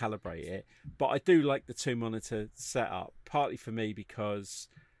need to calibrate it. But I do like the two monitor setup, partly for me because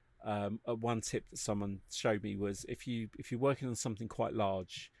one tip that someone showed me was if you're working on something quite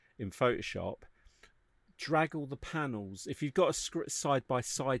large in Photoshop, drag all the panels. If you've got a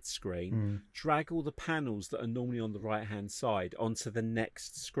side-by-side screen, drag all the panels that are normally on the right-hand side onto the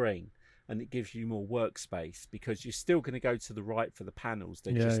next screen, and it gives you more workspace, because you're still going to go to the right for the panels.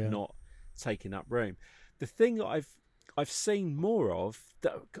 They're not taking up room. The thing that I've seen more of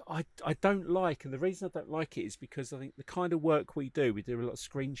that I don't like, and the reason I don't like it is because I think the kind of work we do a lot of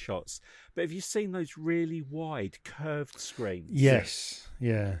screenshots. But have you seen those really wide curved screens? Yes.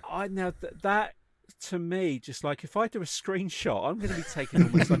 Yeah. That to me, just like if I do a screenshot, I'm going to be taking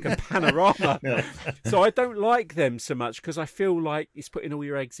almost like a panorama. Yeah. So I don't like them so much because I feel like it's putting all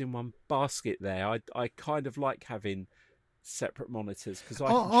your eggs in one basket there. I kind of like having separate monitors because I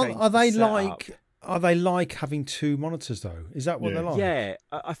can change the setup. Are they like having two monitors though? Is that what they're like? Yeah,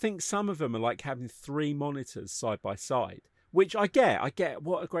 I think some of them are like having three monitors side by side, which I get.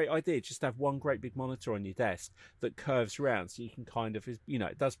 What a great idea! Just have one great big monitor on your desk that curves around, so you can kind of,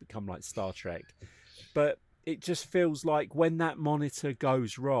 it does become like Star Trek. But it just feels like when that monitor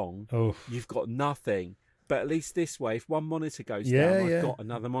goes wrong, you've got nothing. But at least this way, if one monitor goes down, I've got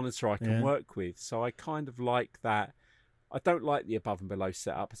another monitor I can work with. So I kind of like that. I don't like the above and below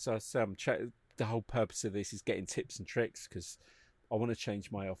setup. So the whole purpose of this is getting tips and tricks because I want to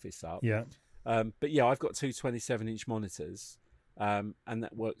change my office up. Yeah. But yeah, I've got two 27-inch monitors, and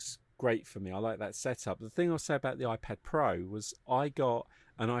that works great for me. I like that setup. The thing I'll say about the iPad Pro was I got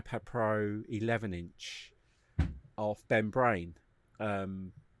an iPad Pro 11-inch off Ben Brain,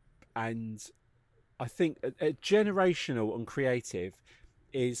 and I think a generational and creative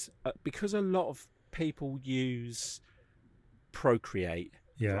is because a lot of people use Procreate.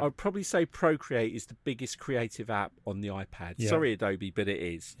 Yeah. I'd probably say Procreate is the biggest creative app on the iPad. Yeah. Sorry, Adobe, but it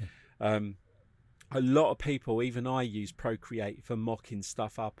is. Yeah. A lot of people, even I, use Procreate for mocking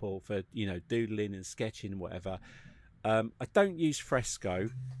stuff up or for doodling and sketching and whatever. I don't use Fresco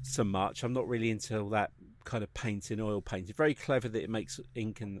so much. I'm not really into all that kind of painting, oil painting. Very clever that it makes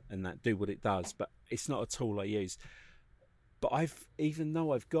ink and that do what it does, but it's not a tool I use. But even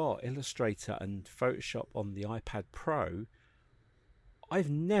though I've got Illustrator and Photoshop on the iPad Pro, I've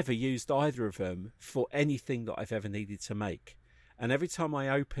never used either of them for anything that I've ever needed to make. And every time I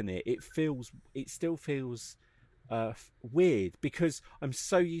open it, it still feels weird, because I'm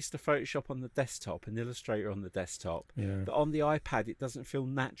so used to Photoshop on the desktop and Illustrator on the desktop that on the iPad it doesn't feel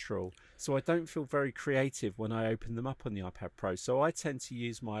natural. So I don't feel very creative when I open them up on the iPad Pro. So I tend to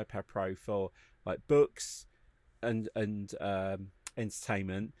use my iPad Pro for like books and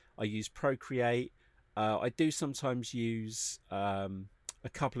entertainment. I use Procreate. I do sometimes use a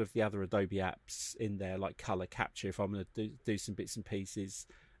couple of the other Adobe apps in there, like Color Capture, if I'm going to do some bits and pieces,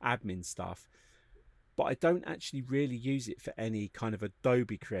 admin stuff. But I don't actually really use it for any kind of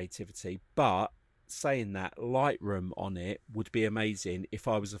Adobe creativity. But saying that, Lightroom on it would be amazing if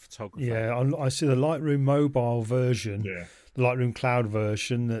I was a photographer. Yeah, I see the Lightroom mobile version, the Lightroom cloud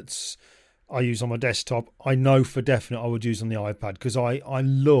version I use on my desktop. I know for definite I would use on the iPad, because I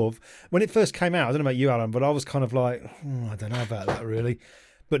love, when it first came out, I don't know about you, Alan, but I was kind of like, I don't know about that really.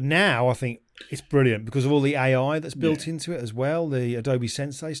 But now I think it's brilliant because of all the AI that's built into it as well, the Adobe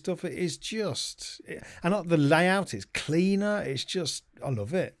Sensei stuff. It is just, and the layout is cleaner. It's just, I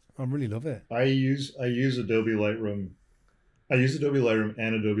love it. I really love it. I use Adobe Lightroom. I use Adobe Lightroom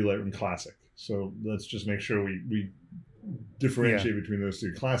and Adobe Lightroom Classic. So let's just make sure we differentiate between those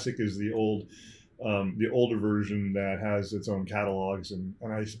two. Classic is the older version that has its own catalogs, and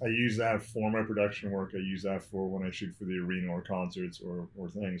I use that for my production work. I use that for when I shoot for the arena or concerts or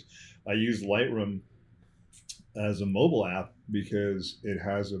things. I use Lightroom as a mobile app because it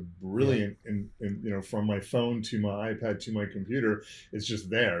has a brilliant, and from my phone to my iPad to my computer, it's just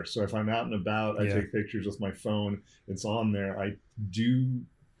there. So if I'm out and about, I take pictures with my phone. It's on there. I do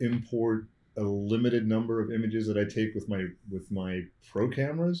import a limited number of images that I take with my pro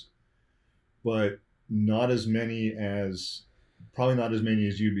cameras, but not as many as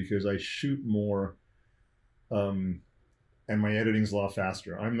you, because I shoot more, and my editing's a lot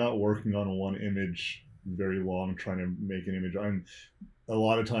faster. I'm not working on one image very long trying to make an image. A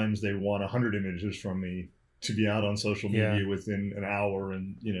lot of times they want 100 images from me to be out on social media within an hour,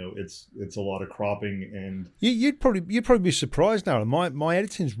 and it's a lot of cropping. And you'd probably be surprised now. My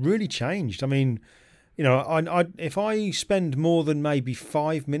editing's really changed. I mean, I if I spend more than maybe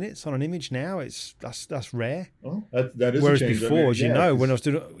 5 minutes on an image now, that's rare. Oh, that is. Whereas a change. before, when I was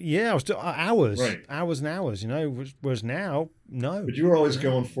doing hours, right. hours and hours. Whereas now, no. But you were always you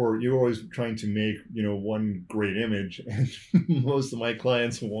were always trying to make one great image, and most of my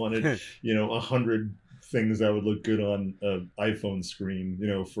clients wanted 100 things that would look good on an iPhone screen,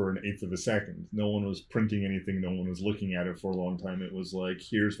 for an eighth of a second. No one was printing anything. No one was looking at it for a long time. It was like,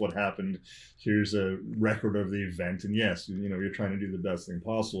 here's what happened. Here's a record of the event. And yes, you're trying to do the best thing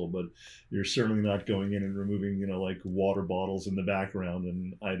possible, but you're certainly not going in and removing, like water bottles in the background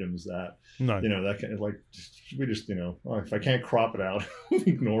and items that, that kind of like, we just, if I can't crop it out, I'm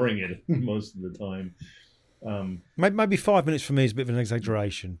ignoring it most of the time. Maybe 5 minutes for me is a bit of an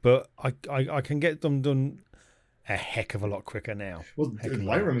exaggeration, but I can get them done a heck of a lot quicker now. Well,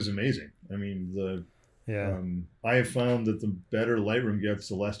 Lightroom is amazing. I mean, I have found that the better Lightroom gets,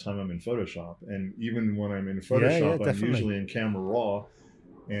 the less time I'm in Photoshop. And even when I'm in Photoshop, I'm usually in Camera Raw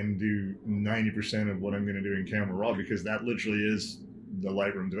and do 90% of what I'm going to do in Camera Raw, because that literally is the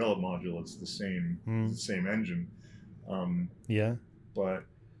Lightroom Develop module. It's the same engine. But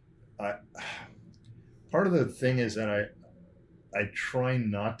part of the thing is that I try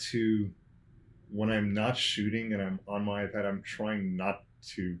not to, when I'm not shooting and I'm on my iPad, I'm trying not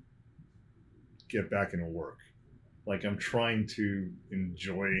to get back into work. Like, I'm trying to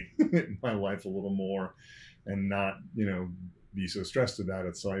enjoy my life a little more and not, be so stressed about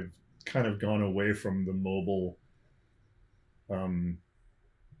it. So I've kind of gone away from the mobile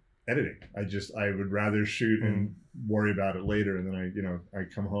editing. I would rather shoot and worry about it later, and then I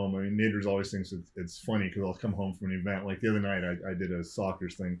come home. I mean, Nader's always thinks it's funny because I'll come home from an event. Like the other night, I did a soccer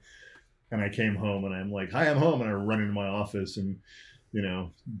thing, and I came home and I'm like, "Hi, I'm home," and I run into my office and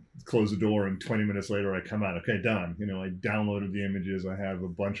close the door, and 20 minutes later I come out. Okay, done. I downloaded the images. I have a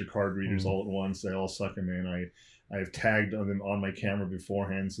bunch of card readers all at once. They all suck them in. I have tagged them on my camera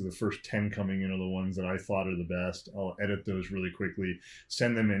beforehand, so the first 10 coming in are the ones that I thought are the best. I'll edit those really quickly,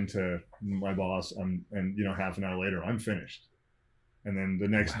 send them into my boss, and half an hour later, I'm finished. And then the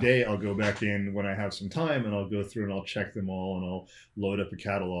next day, I'll go back in when I have some time, and I'll go through and I'll check them all, and I'll load up a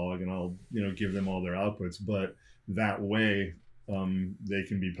catalog, and I'll give them all their outputs. But that way, they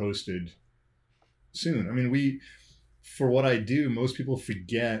can be posted soon. I mean, for what I do, most people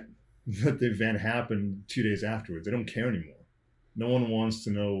forget that the event happened 2 days afterwards. They don't care anymore. No one wants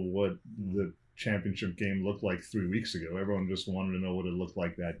to know what the championship game looked like 3 weeks ago. Everyone just wanted to know what it looked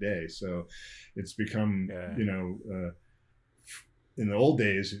like that day. So it's become, in the old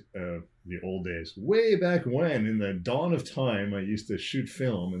days, way back when, in the dawn of time, I used to shoot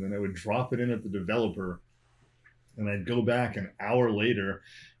film, and then I would drop it in at the developer, and I'd go back an hour later,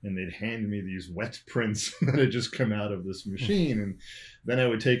 and they'd hand me these wet prints that had just come out of this machine, and then I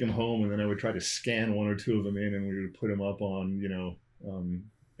would take them home, and then I would try to scan one or two of them in, and we would put them up on,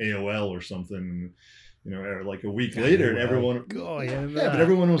 AOL or something, or like a week later, and everyone, but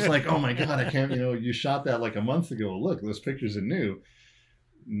everyone was like, "Oh my God, I can't, you shot that like a month ago. Look, those pictures are new."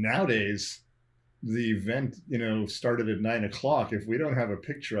 Nowadays, the event, started at 9:00. If we don't have a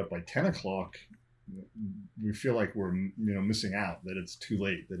picture up by 10:00, we feel like we're, missing out, that it's too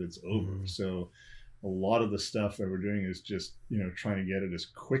late, that it's over. Mm-hmm. So a lot of the stuff that we're doing is just, trying to get it as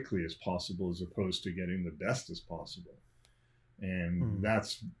quickly as possible, as opposed to getting the best as possible. And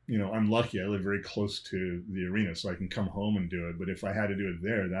that's, I'm lucky. I live very close to the arena, so I can come home and do it. But if I had to do it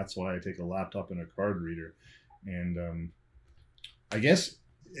there, that's why I take a laptop and a card reader. And I guess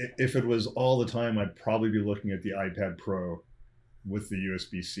if it was all the time, I'd probably be looking at the iPad Pro with the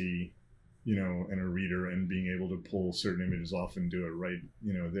USB-C, and a reader, and being able to pull certain images off and do it right,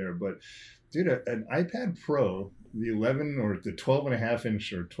 there. But dude, an iPad Pro, the 11 or the 12.5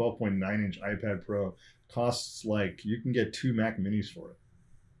 inch or 12.9 inch iPad Pro costs, like, you can get 2 Mac Minis for it.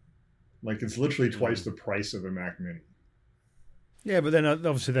 Like, it's literally twice the price of a Mac Mini. Yeah, but then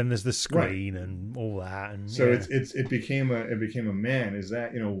obviously there's the screen and all that, and so it became a man. Is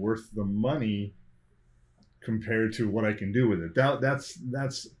that worth the money compared to what I can do with it? That's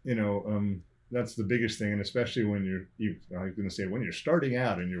the biggest thing, and especially when I was going to say, when you're starting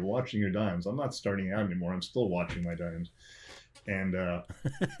out and you're watching your dimes. I'm not starting out anymore. I'm still watching my dimes, and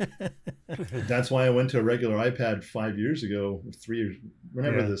that's why I went to a regular iPad 5 years ago, 3 years,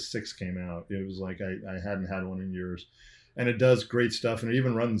 whenever the 6 came out. It was like I hadn't had one in years. And it does great stuff, and it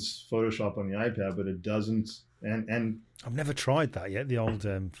even runs Photoshop on the iPad, but it doesn't. And I've never tried that yet. The old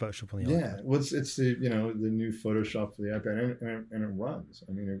Photoshop on the iPad. Yeah, well, it's the the new Photoshop for the iPad, and it runs.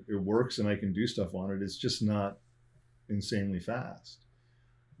 I mean, it works, and I can do stuff on it. It's just not insanely fast.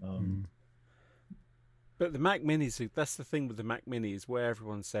 But the Mac Minis, that's the thing with the Mac Mini, is where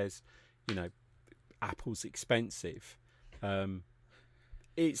everyone says, Apple's expensive.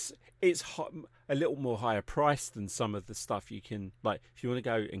 It's a little more higher price than some of the stuff you can, like, if you want to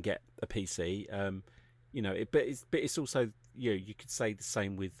go and get a PC, but it's also, you could say the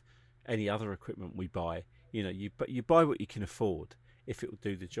same with any other equipment we buy. But you buy what you can afford if it will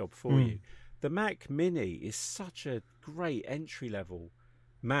do the job for you. The Mac Mini is such a great entry level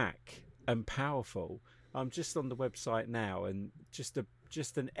Mac and powerful. I'm just on the website now, and just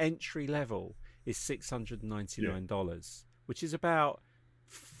an entry level is $699, which is about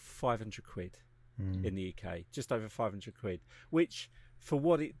 500 quid in the UK, just over 500 quid, which for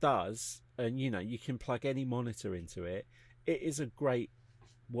what it does, and you can plug any monitor into it, it is a great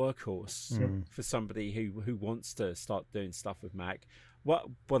workhorse for somebody who wants to start doing stuff with Mac.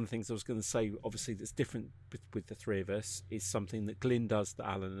 One of the things I was going to say, obviously, that's different with the three of us, is something that Glyn does that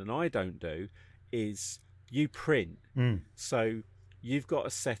Alan and I don't do, is you print. So you've got a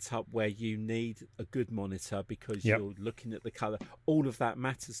setup where you need a good monitor because you're looking at the color. All of that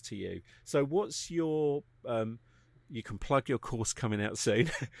matters to you. So what's your, you can plug your course coming out soon,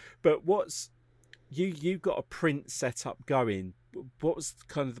 but you've got a print setup going. What was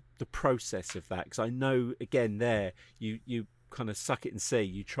kind of the process of that? Because I know, again, you kind of suck it and see.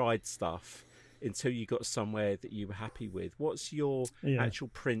 You tried stuff until you got somewhere that you were happy with. What's your actual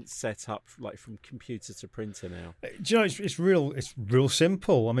print setup, like from computer to printer now? Do you know, it's real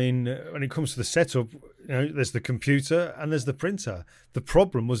simple. I mean, when it comes to the setup, there's the computer and there's the printer. The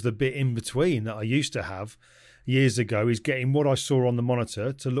problem was the bit in between that I used to have years ago, is getting what I saw on the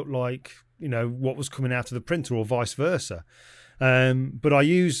monitor to look like, what was coming out of the printer, or vice versa. But I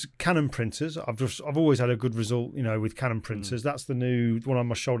use Canon printers. I've always had a good result, with Canon printers. That's the new one on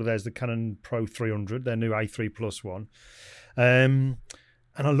my shoulder. There's the Canon Pro 300, their new A3 Plus one, and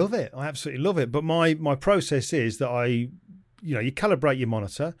I love it. I absolutely love it. But my process is that you calibrate your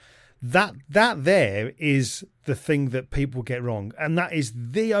monitor. That there is the thing that people get wrong, and that is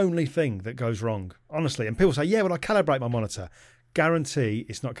the only thing that goes wrong, honestly. And people say, "Yeah, well, I calibrate my monitor." Guarantee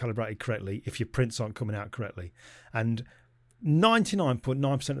it's not calibrated correctly if your prints aren't coming out correctly, and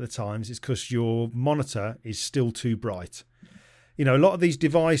 99.9% of the times it's because your monitor is still too bright. A lot of these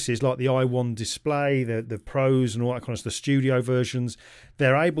devices, like the i1 display, the Pros and all that kind of stuff, the studio versions,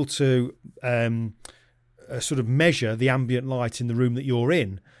 they're able to sort of measure the ambient light in the room that you're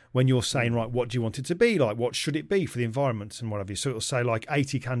in when you're saying, right, what do you want it to be like? What should it be for the environment and whatever? So it'll say like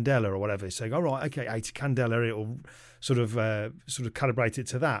 80 candela or whatever. So you go, all right, okay, 80 candela. It'll sort of calibrate it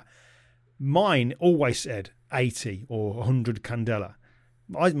to that. Mine always said 80 or 100 candela.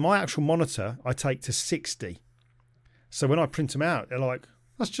 My actual monitor I take to 60. So when I print them out, they're like,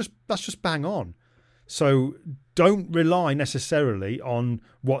 that's just bang on. So don't rely necessarily on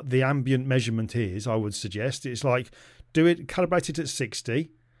what the ambient measurement is, I would suggest. It's like, calibrate it at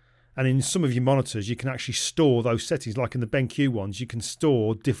 60. And in some of your monitors, you can actually store those settings. Like in the BenQ ones, you can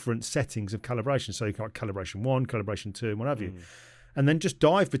store different settings of calibration. So you can like calibration 1, calibration 2, and what have you. And then just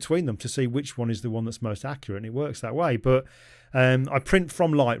dive between them to see which one is the one that's most accurate. And it works that way. But I print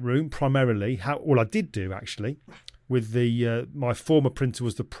from Lightroom primarily. I did do actually with my former printer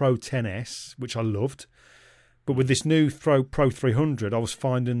was the Pro 10S, which I loved. But with this new Pro 300, I was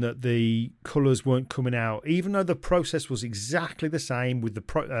finding that the colours weren't coming out, even though the process was exactly the same with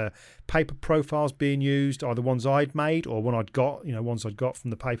the paper profiles being used, either ones I'd made or ones I'd got from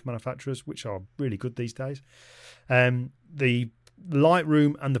the paper manufacturers, which are really good these days. The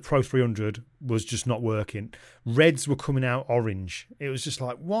Lightroom and the Pro 300 was just not working. Reds were coming out orange. It was just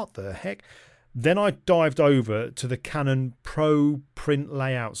like, what the heck? Then I dived over to the Canon Pro Print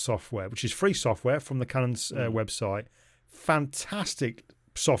Layout software, which is free software from the Canon's website. Fantastic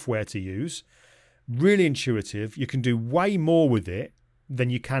software to use. Really intuitive. You can do way more with it than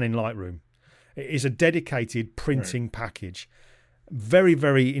you can in Lightroom. It is a dedicated printing package. Very,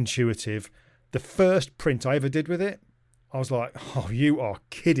 very intuitive. The first print I ever did with it, I was like, oh, you are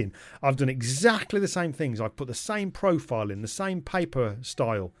kidding. I've done exactly the same things. I've put the same profile in, the same paper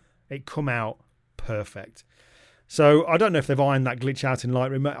style. It come out perfect. So I don't know if they've ironed that glitch out in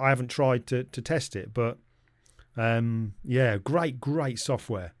Lightroom. I haven't tried to test it, but great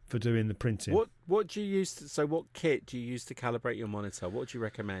software for doing the printing. What do you use? So what kit do you use to calibrate your monitor? What do you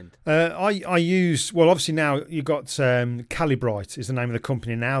recommend? I use, well, obviously now you've got Calibrite is the name of the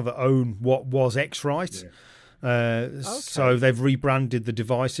company now that own what was X-Rite. Okay. So they've rebranded the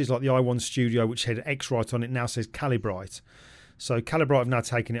devices, like the i1 Studio, which had X-Rite on it, now says Calibrite. So Calibrite have now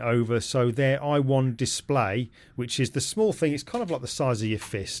taken it over. So their i1 display, which is the small thing, it's kind of like the size of your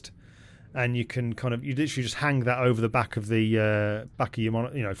fist, and you literally just hang that over the back of your front of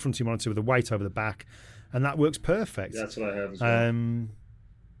your monitor with the weight over the back, and that works perfect. That's what I have as well.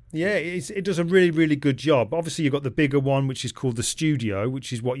 It does a really, really good job. Obviously, you've got the bigger one, which is called the Studio,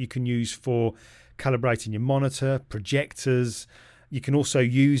 which is what you can use for calibrating your monitor, projectors. You can also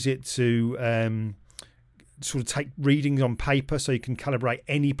use it to sort of take readings on paper, so you can calibrate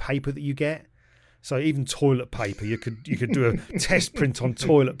any paper that you get. So even toilet paper, you could do a test print on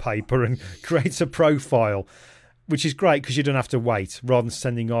toilet paper and create a profile, which is great because you don't have to wait. Rather than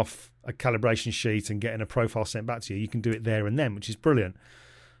sending off a calibration sheet and getting a profile sent back to you, you can do it there and then, which is brilliant.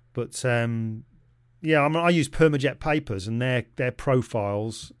 But I use Permajet papers, and their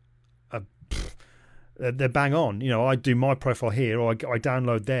profiles they're bang on. I do my profile here, or I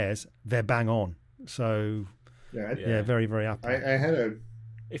download theirs. They're bang on. So very, very happy. I had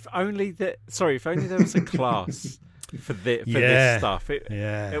if only there was a class for this stuff.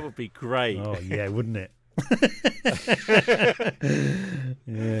 It would be great. Oh yeah, wouldn't it?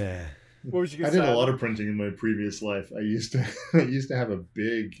 Yeah. What was you gonna say? I did a lot Alan? of printing in my previous life. I used to have a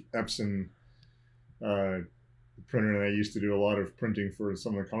big Epson printer, and I used to do a lot of printing for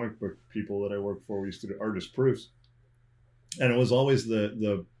some of the comic book people that I worked for. We used to do artist proofs, and it was always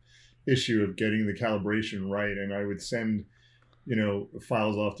the issue of getting the calibration right. And I would send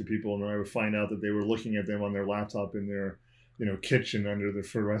files off to people, and then I would find out that they were looking at them on their laptop in their kitchen under the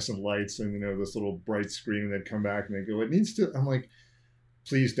fluorescent lights and this little bright screen. And they'd come back and they go, it needs to. I'm like,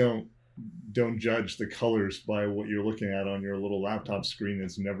 please don't judge the colors by what you're looking at on your little laptop screen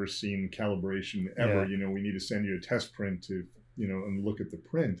that's never seen calibration ever. We need to send you a test print to and look at the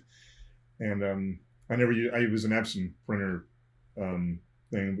print. And I was an Epson printer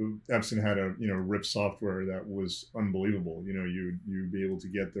thing. Epson had a RIP software that was unbelievable. You'd be able to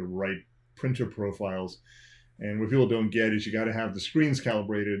get the right printer profiles. And what people don't get is you got to have the screens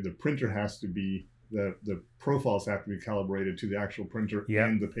calibrated. The printer has to be the profiles have to be calibrated to the actual printer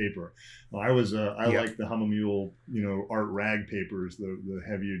and the paper. I like the Hamamule art rag papers, the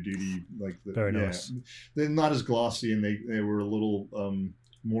heavier duty, very nice. They're not as glossy, and they were a little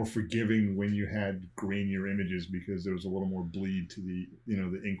more forgiving when you had grainier images, because there was a little more bleed to the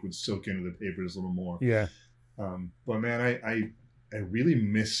the ink would soak into the papers a little more. But man, I really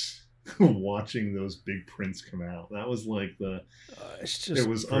miss watching those big prints come out. That was like it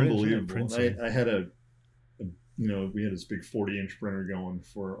was unbelievable. I had a we had this big 40-inch printer going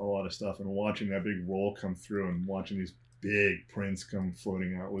for a lot of stuff, and watching that big roll come through and watching these big prints come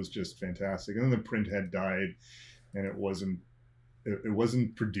floating out was just fantastic. And then the print had died, and it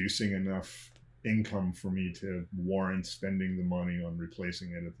wasn't producing enough income for me to warrant spending the money on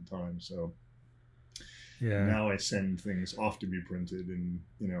replacing it at the time. So now I send things off to be printed, and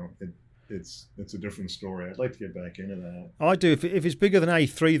it's a different story. I'd like to get back into that. I do. If it's bigger than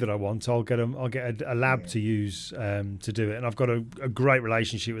A3 that I want, I'll get a lab to use to do it. And I've got a great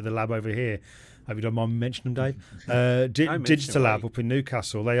relationship with the lab over here. Have you done mind mention them, Dave? Digital Lab up in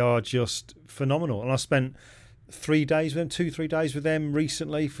Newcastle. They are just phenomenal. And I spent 3 days with them, 2-3 days with them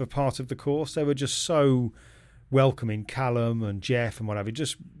recently for part of the course. They were just so welcoming, Callum and Jeff and whatever.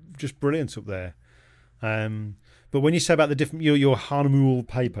 Just brilliant up there. But when you say about the different your Hahnemühle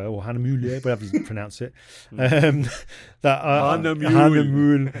paper or Hahnemühle, whatever you pronounce it, Hahnemühle.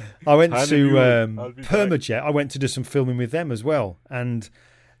 I went to Permajet. I went to do some filming with them as well, and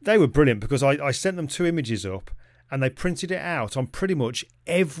they were brilliant because I sent them 2 images up, and they printed it out on pretty much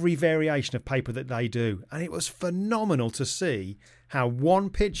every variation of paper that they do, and it was phenomenal to see how one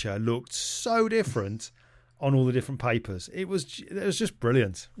picture looked so different on all the different papers. It was just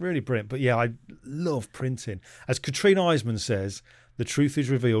brilliant, really brilliant. But yeah, I love printing. As Katrine Eisman says, the truth is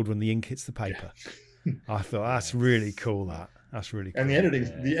revealed when the ink hits the paper. Yeah. I thought that's really cool. That's really cool. And the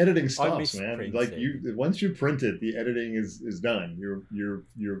editing stops, man. Printing. Like once you print it, the editing is done. You're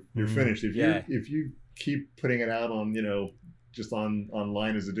finished. If you keep putting it out on just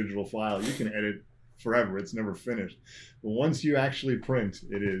online as a digital file, you can edit forever. It's never finished. But once you actually print,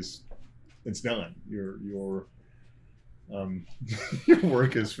 it's done. Your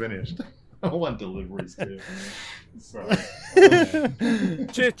work is finished. I want deliveries too. Sorry.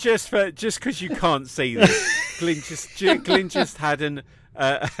 just because you can't see this, Glyn just had an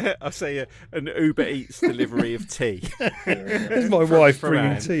Uber Eats delivery of tea. That's my wife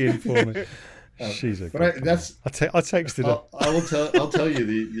bringing tea in for me. She's a good I texted her. I'll tell you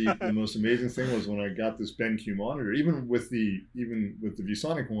the most amazing thing was when I got this BenQ monitor. Even with the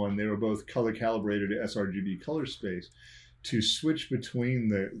ViewSonic one, they were both color calibrated sRGB color space. To switch between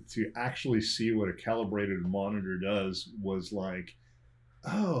to actually see what a calibrated monitor does was like,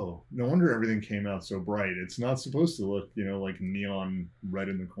 oh, no wonder everything came out so bright. It's not supposed to look like neon red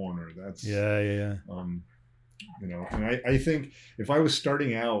in the corner. That's yeah. And I think if I was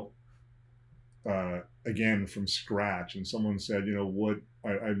starting out again from scratch and someone said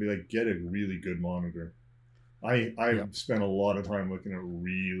I'd be like, get a really good monitor. I've spent a lot of time looking at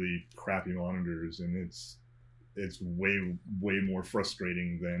really crappy monitors, and it's way more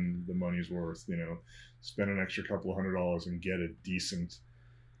frustrating than the money's worth. Spend an extra couple of $100 and get a decent,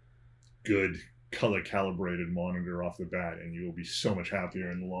 good color calibrated monitor off the bat, and you will be so much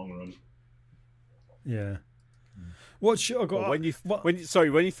happier in the long run. Yeah. When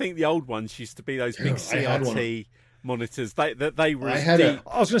you think the old ones used to be those big CRT monitors, they were.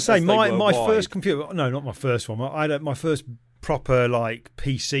 I was going to say my first computer. No, not my first one. My first proper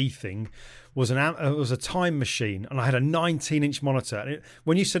PC thing was a Time Machine, and I had a 19-inch monitor. And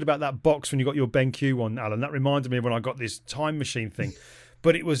when you said about that box when you got your BenQ one, Alan, that reminded me of when I got this Time Machine thing.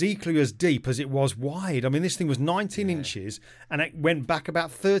 But it was equally as deep as it was wide. I mean, this thing was 19 inches, and it went back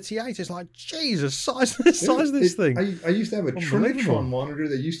about 38. It's like, Jesus, size of this thing. I used to have a Trinitron monitor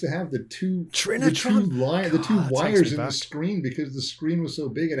that used to have the two wires in the screen, because the screen was so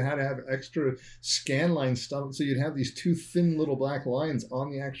big it had to have extra scan line stuff. So you'd have these 2 thin little black lines on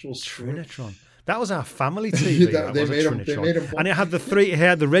the actual screen. Trinitron. That was our family TV. They made them, and it had it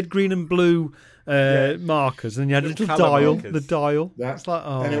had the red, green, and blue markers, and you had a little dial. Markers. The dial. That's like,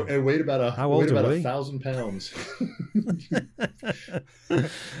 and it weighed about 1,000 pounds.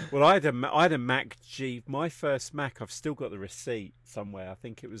 Well, I had a Mac G. My first Mac. I've still got the receipt somewhere. I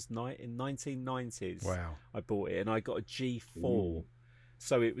think it was in 1990s. Wow. I bought it, and I got a G4. Ooh.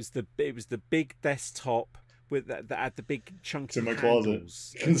 So it was the big desktop that had the big chunky. It's in my closet.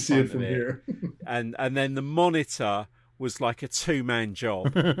 You can see it from here. and then the monitor was like a 2-man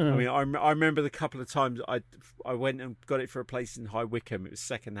job. I mean, I remember the couple of times I went and got it for a place in High Wycombe. It was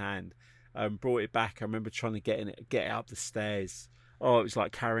second hand. Brought it back. I remember trying to get it up the stairs. Oh, it was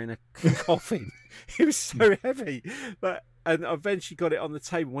like carrying a coffin. It was so heavy. And I eventually got it on the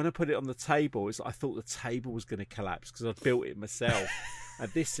table. When I put it on the table, I thought the table was going to collapse because I built it myself. And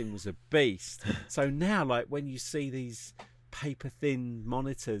this thing was a beast. So now, when you see these paper thin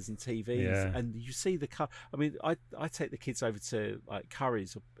monitors and TVs, and you see the color. I mean, I take the kids over to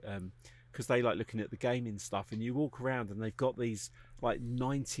Curry's because they like looking at the gaming stuff, and you walk around and they've got these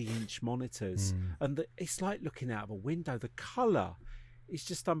 90-inch monitors, and it's like looking out of a window. The color is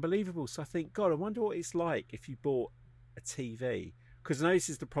just unbelievable. So I think, God, I wonder what it's like if you bought a TV. Because I know this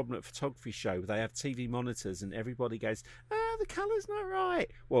is the problem at a photography show. They have TV monitors and everybody goes, the colour's not right.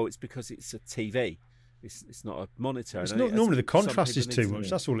 Well, it's because it's a TV. It's not a monitor. It's And not, normally the contrast is too need to- much.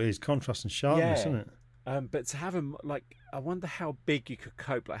 That's all it is, contrast and sharpness, Yeah. isn't it? But to have I wonder how big you could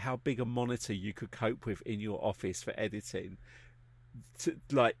cope, like how big a monitor you could cope with in your office for editing, to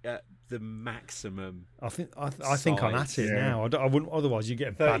the maximum. I think I'm at it Yeah. now. I wouldn't. Otherwise, you get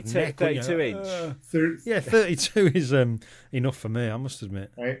a bad 32 neck. wouldn't you? 32 inch. Yeah, 32 is enough for me. I must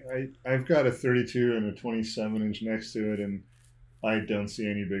admit. I've got a 32 and a 27 inch next to it, and I don't see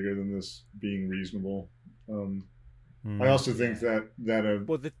any bigger than this being reasonable. I also think that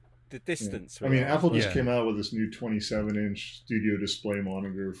Well, the distance. I mean, Apple just Yeah. came out with this new 27 inch studio display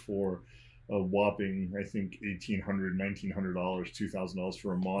monitor for a whopping, I think, $1,800, $1,900, $2,000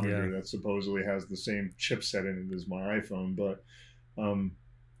 for a monitor that supposedly has the same chipset in it as my iPhone. But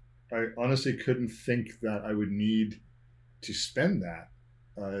I honestly couldn't think that I would need to spend that.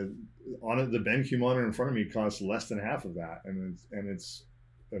 On it, the BenQ monitor in front of me costs less than half of that, and it's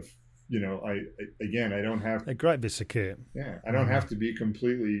I don't have a great bit of kit. yeah, I don't have to be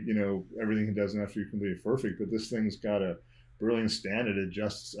completely, everything doesn't have to be completely perfect, but this thing's got a brilliant stand. It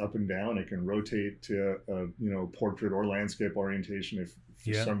adjusts up and down. It can rotate to a portrait or landscape orientation if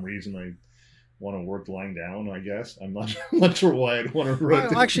for some reason I want to work lying down, I guess. I'm not sure why I'd want to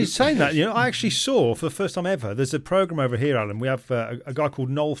rotate. I actually saying that, I actually saw for the first time ever, there's a program over here, Alan. We have a guy called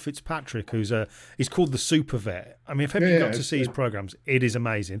Noel Fitzpatrick, he's called the Super Vet. I mean, if ever you got to see his programs, it is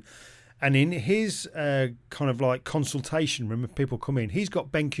amazing. And in his kind of like consultation room, if people come in, he's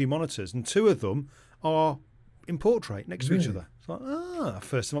got BenQ monitors, and two of them are in portrait next to each other. It's like,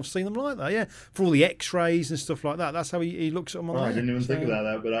 first time I've seen them like that, yeah. For all the X-rays and stuff like that. That's how he looks at them on I there. didn't even think about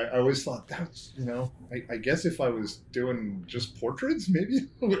that, but I always thought that's, I guess if I was doing just portraits, maybe,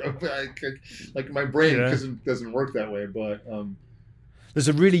 like my brain doesn't work that way, but... There's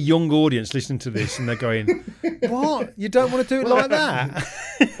a really young audience listening to this, and they're going, "What? You don't want to do it like that?"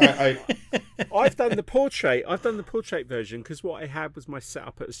 I've done the portrait. I've done the portrait version because what I had was my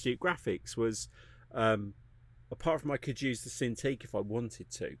setup at Astute Graphics was, apart from I could use the Cintiq if I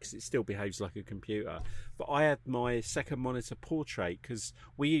wanted to because it still behaves like a computer. But I had my second monitor portrait because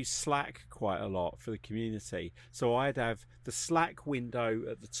we use Slack quite a lot for the community. So I'd have the Slack window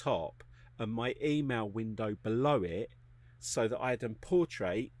at the top and my email window below it, so that I had a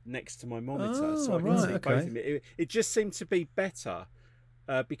portrait next to my monitor, so I could see both of them. It just seemed to be better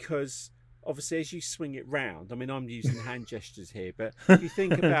because obviously as you swing it round, I mean I'm using hand gestures here, but you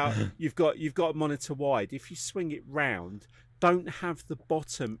think about you've got a monitor wide. If you swing it round, don't have the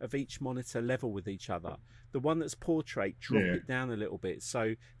bottom of each monitor level with each other. The one that's portrait, drop it down a little bit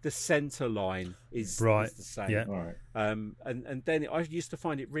so the center line is the same. Yeah. All right. And then I used to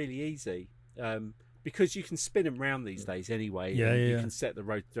find it really easy. Because you can spin them round these days anyway. You can set the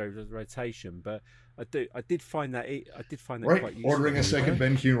rotation, but I did find that quite useful. Ordering a second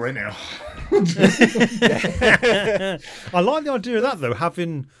BenQ right now. I like the idea of that though.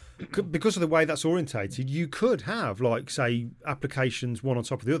 Having, because of the way that's orientated, you could have like say applications one on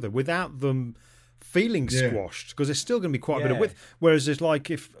top of the other without them feeling squashed because there's still going to be quite a bit of width. Whereas it's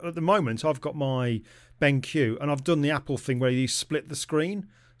like if at the moment I've got my BenQ and I've done the Apple thing where you split the screen.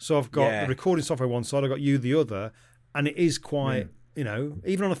 So I've got the recording software one side, I've got you the other, and it is quite,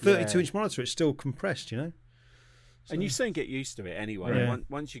 even on a 32-inch monitor, it's still compressed, So. And you soon get used to it anyway. Yeah.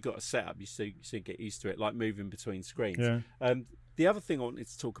 Once you've got a setup, you soon get used to it, like moving between screens. Yeah. The other thing I wanted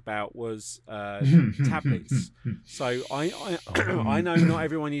to talk about was tablets. So I know not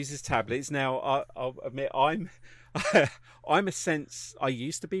everyone uses tablets. Now, I'll admit I'm a Sense. I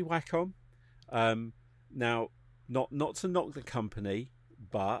used to be Wacom. Now, not to knock the company,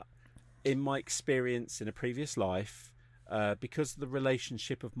 but in my experience in a previous life, because of the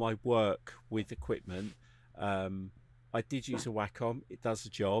relationship of my work with equipment, I did use a Wacom. It does the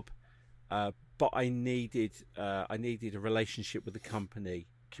job, but I needed a relationship with the company,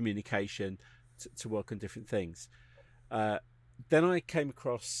 communication to work on different things. Then I came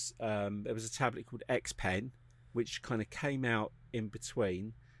across there was a tablet called X Pen, which kind of came out in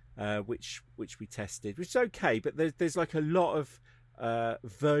between, which we tested, which is okay, but there's like a lot of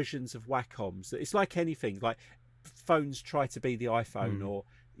versions of Wacoms. It's like anything, like phones try to be the iPhone, or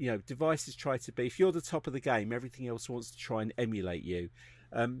devices try to be. If you're the top of the game, everything else wants to try and emulate you.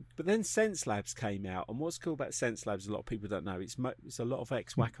 But then Sense Labs came out, and what's cool about Sense Labs, a lot of people don't know, it's a lot of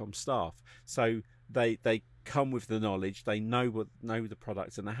ex-Wacom staff, so they come with the knowledge, they know the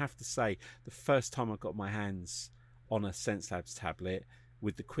products, and I have to say, the first time I got my hands on a Sense Labs tablet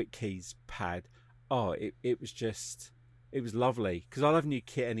with the Quick Keys pad, it was just It was lovely because I love new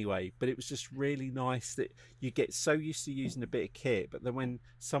kit anyway, but it was just really nice that you get so used to using a bit of kit, but then when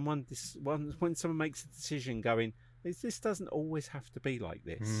someone makes a decision going, this doesn't always have to be like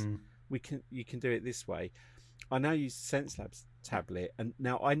this. You can do it this way. I now use the Sense Labs tablet, and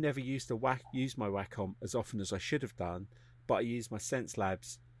now I never use my Wacom as often as I should have done, but I use my Sense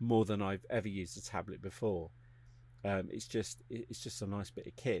Labs more than I've ever used a tablet before. It's just a nice bit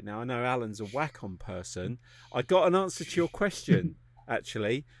of kit. Now I know Alan's a Wacom person. I got an answer to your question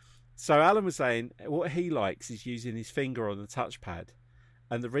actually. So Alan was saying what he likes is using his finger on the touchpad,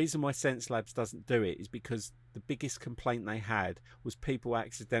 and the reason why Sense Labs doesn't do it is because the biggest complaint they had was people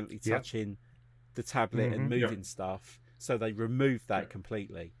accidentally touching the tablet and moving stuff, so they removed that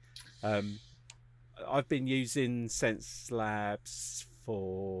completely. I've been using Sense Labs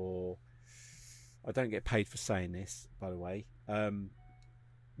for, I don't get paid for saying this, by the way,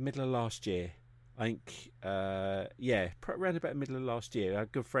 middle of last year. I think, around about the middle of last year. Our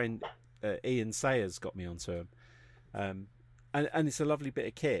good friend Ian Sayers got me onto him. And it's a lovely bit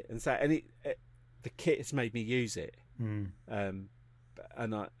of kit. And so, the kit has made me use it.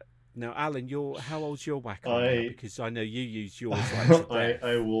 Now, Alan, how old's your Wacom? Because I know you use yours.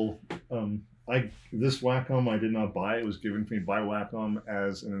 I will. This Wacom I did not buy. It was given to me by Wacom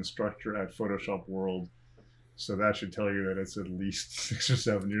as an instructor at Photoshop World. So that should tell you that it's at least 6 or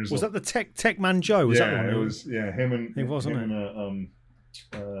 7 years old. Was that the Tech Man Joe? Was that one? It was. Yeah, him and it wasn't him it?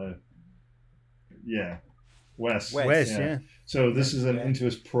 And Wes. Wes, yeah. So this is an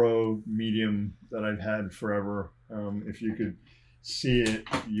Intuos Pro medium that I've had forever. If you could see it,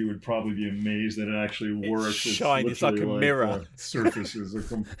 you would probably be amazed that it actually works. It's like a mirror. Surfaces.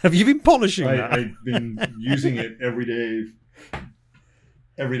 Have you been polishing that? I've been using it every day,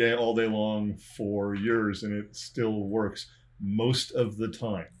 all day long for years, and it still works most of the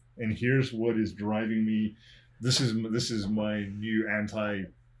time. And here's what is driving me. This is my new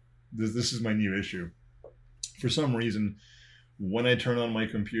this is my new issue. For some reason, when I turn on my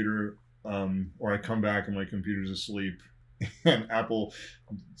computer, or I come back and my computer's asleep, and Apple,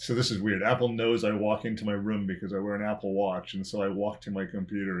 so this is weird. Apple knows I walk into my room because I wear an Apple Watch, and so I walk to my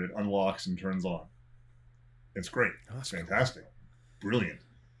computer, it unlocks and turns on. It's great. It's fantastic. Brilliant.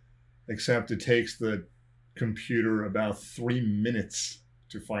 Except it takes the computer about 3 minutes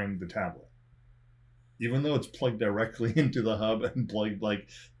to find the tablet. Even though it's plugged directly into the hub and plugged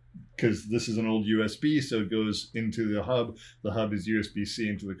because this is an old USB, so it goes into the hub. The hub is USB-C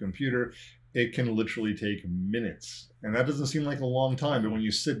into the computer. It can literally take minutes. And that doesn't seem like a long time, but when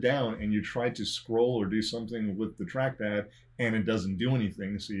you sit down and you try to scroll or do something with the trackpad and it doesn't do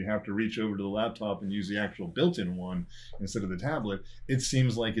anything, so you have to reach over to the laptop and use the actual built-in one instead of the tablet, it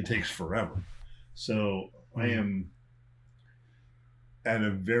seems like it takes forever. So I am at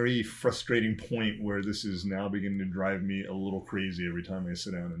a very frustrating point where this is now beginning to drive me a little crazy every time I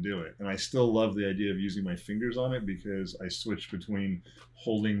sit down and do it. And I still love the idea of using my fingers on it because I switch between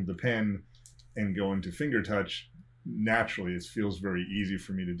holding the pen and going to finger touch naturally. It feels very easy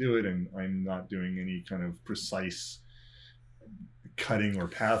for me to do it, and I'm not doing any kind of precise cutting or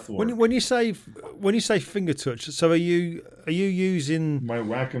path work. When you say finger touch, so are you using my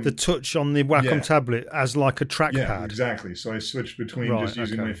Wacom, the touch on the Wacom tablet as like a trackpad? Yeah, exactly. So I switch between just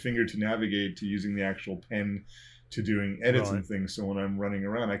using my finger to navigate to using the actual pen to doing edits and things. So when I'm running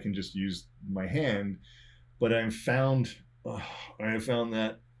around, I can just use my hand. But I have found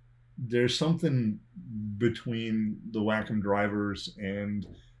that there's something between the Wacom drivers and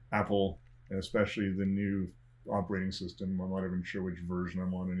Apple, and especially the new operating system. I'm not even sure which version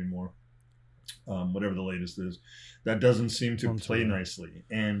I'm on anymore. Whatever the latest is, that doesn't seem to play nicely.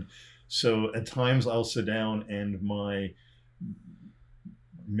 And so at times I'll sit down and my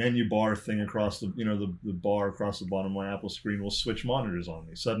menu bar thing across the bar across the bottom of my Apple screen will switch monitors on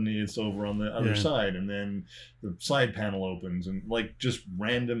me. Suddenly it's over on the other side, and then the side panel opens, and just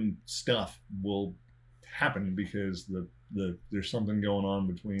random stuff will happen because there's something going on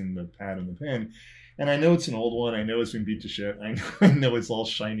between the pad and the pen. And I know it's an old one. I know it's been beat to shit. I know it's all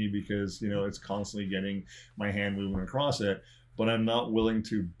shiny because it's constantly getting my hand moving across it. But I'm not willing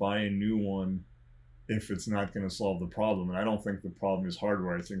to buy a new one if it's not going to solve the problem. And I don't think the problem is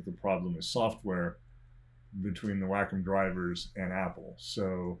hardware. I think the problem is software between the Wacom drivers and Apple.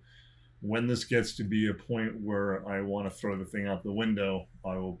 So when this gets to be a point where I want to throw the thing out the window,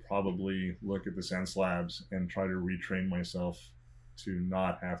 I will probably look at the Sense Labs and try to retrain myself to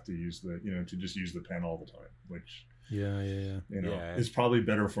not have to use to just use the pen all the time, which is probably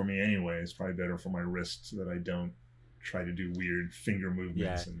better for me anyway. It's probably better for my wrists so that I don't try to do weird finger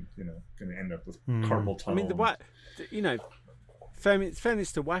movements and going to end up with carpal tunnel. I mean,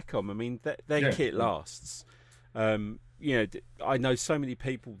 fairness to Wacom, I mean their kit lasts. I know so many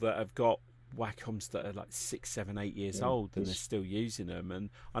people that have got Wacoms that are like 6, 7, 8 years old and they're still using them. And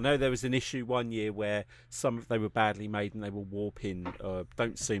I know there was an issue one year where they were badly made and they were warping.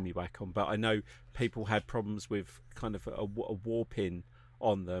 Don't sue me, Wacom, but I know people had problems with kind of a warping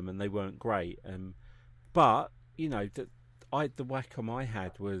on them and they weren't great. But the Wacom I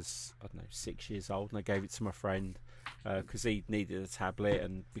had was, I don't know, 6 years old, and I gave it to my friend because he needed a tablet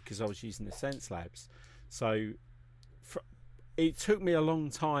and because I was using the Sense Labs. So it took me a long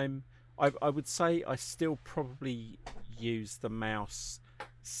time. I would say I still probably use the mouse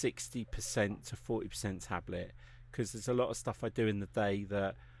 60% to 40% tablet, because there's a lot of stuff I do in the day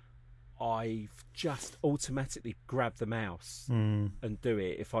that I've just automatically grab the mouse and do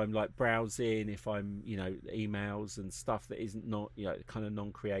it. If I'm like browsing, if I'm, emails and stuff that isn't kind of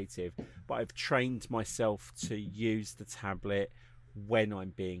non-creative, but I've trained myself to use the tablet when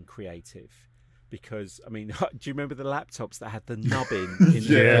I'm being creative. Because, I mean, do you remember the laptops that had the nubbing in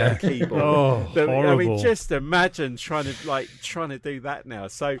the keyboard? Oh, horrible. I mean, just imagine trying to do that now.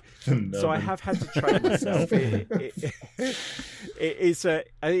 So I have had to train myself.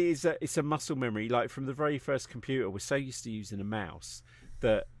 It's a muscle memory. Like from the very first computer, we're so used to using a mouse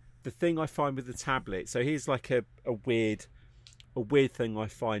that the thing I find with the tablet. So here's like a weird thing I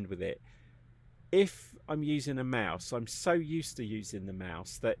find with it. If I'm using a mouse, I'm so used to using the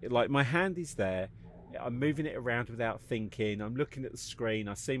mouse that like my hand is there, I'm moving it around without thinking, I'm looking at the screen,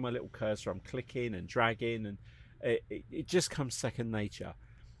 I see my little cursor, I'm clicking and dragging, and it just comes second nature.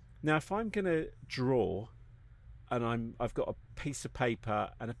 Now if I'm going to draw and I've got a piece of paper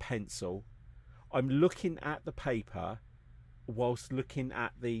and a pencil, I'm looking at the paper whilst looking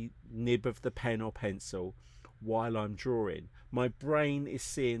at the nib of the pen or pencil while I'm drawing. My brain is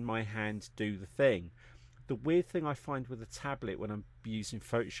seeing my hand do the thing. The weird thing I find with a tablet when I'm using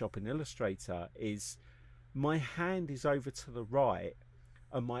Photoshop and Illustrator is my hand is over to the right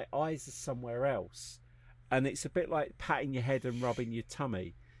and my eyes are somewhere else, and it's a bit like patting your head and rubbing your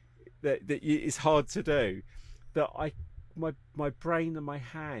tummy. That it's hard to do. My brain and my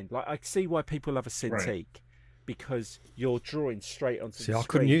hand, like I see why people love a Cintiq. Right. Because you're drawing straight onto the screen. I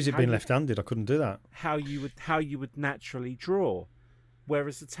couldn't use it being left-handed. I couldn't do that. How you would naturally draw,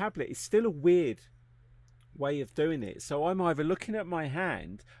 whereas the tablet is still a weird way of doing it. So I'm either looking at my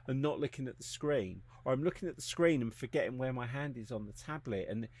hand and not looking at the screen, or I'm looking at the screen and forgetting where my hand is on the tablet.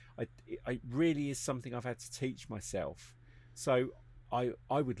 And it really is something I've had to teach myself. So I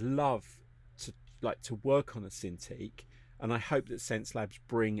would love to work on a Cintiq. And I hope that Sense Labs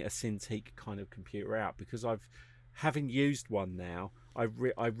bring a Cintiq kind of computer out, because having used one now, I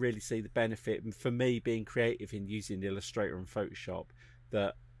really see the benefit. And for me, being creative in using Illustrator and Photoshop,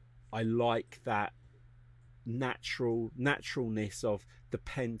 that I like that naturalness of the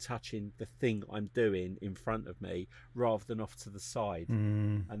pen touching the thing I'm doing in front of me rather than off to the side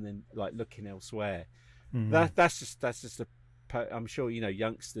and then like looking elsewhere. That's just a. I'm sure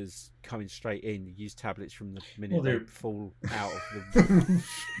youngsters coming straight in use tablets from the minute they fall out of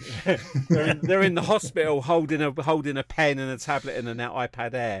the. they're in the hospital holding a pen and a tablet and an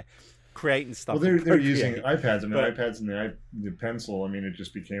iPad Air, creating stuff. Well, they're using iPads. I mean, iPads and the pencil. I mean, it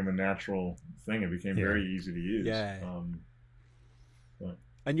just became a natural thing. It became very easy to use. Yeah.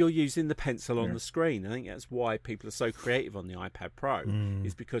 And you're using the pencil on the screen. I think that's why people are so creative on the iPad Pro.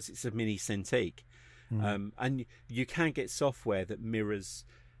 Is because it's a mini Cintiq. And you can get software that mirrors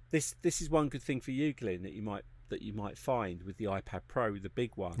this. This is one good thing for you, Glyn, that you might find with the iPad Pro, the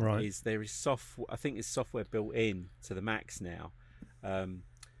big one. Right. Is there is software? I think there's software built in to the Macs now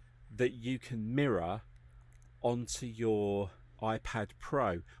that you can mirror onto your iPad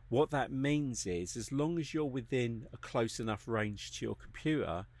Pro. What that means is, as long as you're within a close enough range to your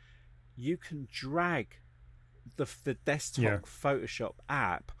computer, you can drag the desktop Photoshop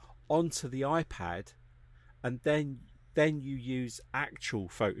app onto the iPad. And then you use actual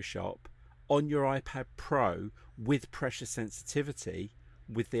Photoshop on your iPad Pro with pressure sensitivity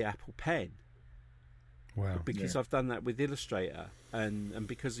with the Apple Pen. Wow! Because I've done that with Illustrator, and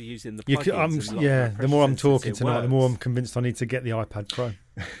because of using the plugins. The more I'm talking tonight, the more I'm convinced I need to get the iPad Pro.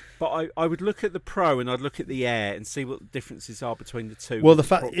 But I would look at the Pro and I'd look at the Air and see what the differences are between the two. Well, the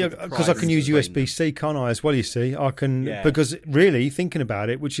fact because I can use USB-C, can't I? As well, you see, I can because really thinking about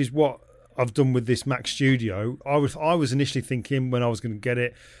it, which is what I've done with this Mac Studio. I was initially thinking when I was going to get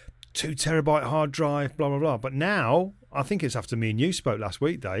it, 2 terabyte hard drive, blah blah blah. But now I think it's after me and you spoke last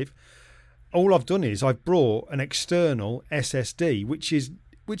week, Dave. All I've done is I've brought an external SSD, which is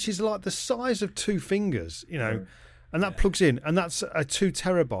like the size of 2 fingers, and that plugs in, and that's a 2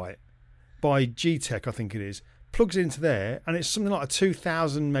 terabyte by G-Tech, I think it is. Plugs into there, and it's something like a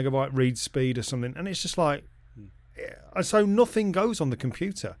 2,000 megabyte read speed or something, and it's just like, So nothing goes on the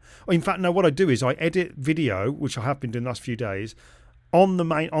computer. In fact, no. What I do is I edit video, which I have been doing the last few days, on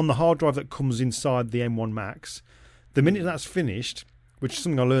the hard drive that comes inside the M1 Max. The minute that's finished, which is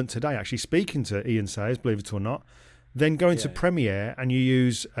something I learned today, actually speaking to Ian Sayers, believe it or not, then go into Premiere and you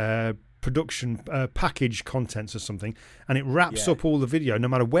use production package contents or something, and it wraps up all the video, no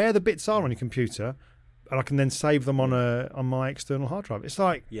matter where the bits are on your computer, and I can then save them on my external hard drive. It's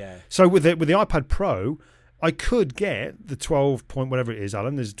like So with the iPad Pro, I could get the 12 point whatever it is,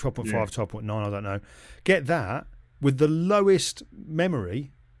 Alan. There's 12.5, 12.9, I don't know. Get that with the lowest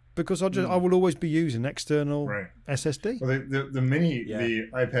memory, because I will always be using external SSD. Well, the mini, the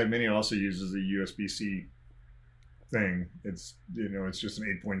iPad Mini also uses a USB-C thing. It's it's just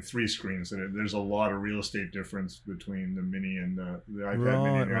an 8.3 screen, so there's a lot of real estate difference between the Mini and the iPad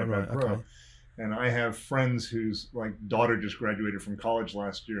Mini and the iPad Pro. Okay. And I have friends whose daughter just graduated from college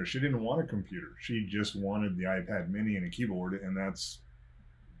last year. She didn't want a computer. She just wanted the iPad Mini and a keyboard, and that's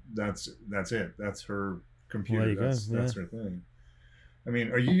it. That's her computer. That's her thing. I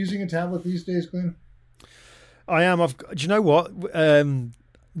mean, are you using a tablet these days, Glenn? I am. Do you know what? When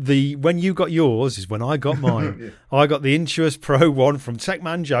you got yours is when I got mine. I got the Intuos Pro 1 from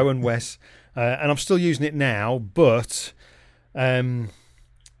TechMan Joe and Wes, and I'm still using it now, but I've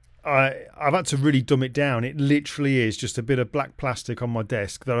had to really dumb it down. It literally is just a bit of black plastic on my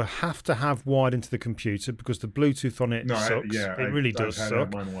desk that I have to have wired into the computer because the Bluetooth on it sucks. It really does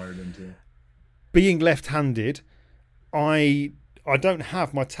suck. Mine wired into. Being left-handed, I don't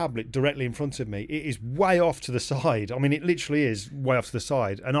have my tablet directly in front of me. It is way off to the side. I mean, it literally is way off to the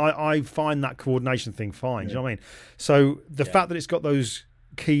side. And I find that coordination thing fine. Do you know what I mean? So the fact that it's got those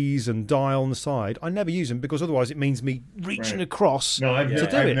keys and dial on the side, I never use them because otherwise it means me reaching across to do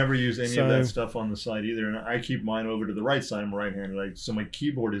it. I've never used any of that stuff on the side either. And I keep mine over to the right side. I'm right-handed. So my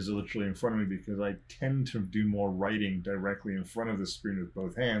keyboard is literally in front of me because I tend to do more writing directly in front of the screen with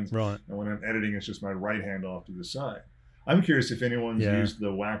both hands. Right. And when I'm editing, it's just my right hand off to the side. I'm curious if anyone's used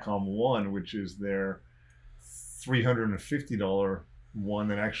the Wacom One, which is their $350 one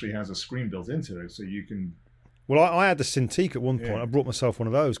that actually has a screen built into it, so you can. Well, I had the Cintiq at one point. I brought myself one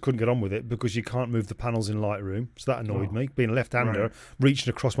of those. Couldn't get on with it because you can't move the panels in Lightroom, so that annoyed me. Being a left-hander, reaching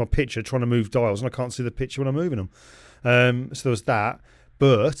across my picture, trying to move dials, and I can't see the picture when I'm moving them. So there was that.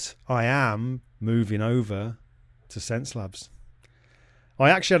 But I am moving over to SenseLabs. I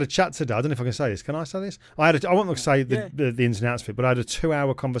actually had a chat today. I don't know if I can say this. Can I say this? I won't say the ins and outs of it, but I had a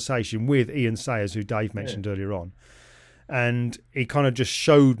 2-hour conversation with Ian Sayers, who Dave mentioned earlier on. And he kind of just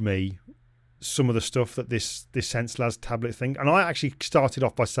showed me some of the stuff that this SenseLabs tablet thing. And I actually started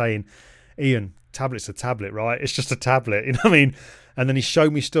off by saying, Ian, tablet's a tablet, right? It's just a tablet. You know what I mean? And then he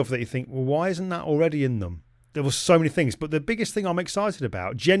showed me stuff that you think, well, why isn't that already in them? There was so many things. But the biggest thing I'm excited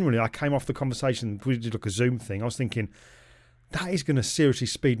about, generally, I came off the conversation, we did like a Zoom thing. I was thinking, that is going to seriously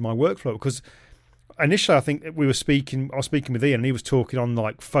speed my workflow because initially I think I was speaking with Ian and he was talking on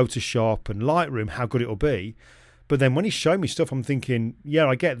like Photoshop and Lightroom, how good it'll be. But then when he showed me stuff, I'm thinking, yeah,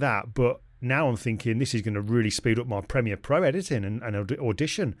 I get that. But now I'm thinking this is going to really speed up my Premiere Pro editing and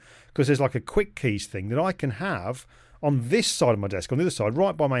Audition because there's like a quick keys thing that I can have on this side of my desk, on the other side,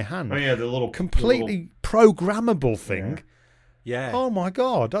 right by my hand. Oh, yeah, the little completely programmable thing. Yeah. Oh my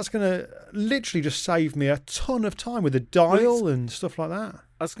God, that's going to literally just save me a ton of time with the dial and stuff like that.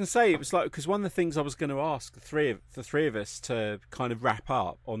 I was going to say, it was like, because one of the things I was going to ask the three of us to kind of wrap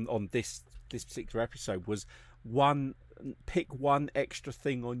up on this particular episode was pick one extra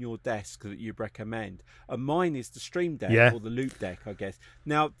thing on your desk that you'd recommend. And mine is the Stream Deck or the Loop Deck, I guess.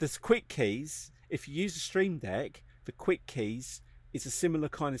 Now, the quick keys, if you use the Stream Deck, the quick keys is a similar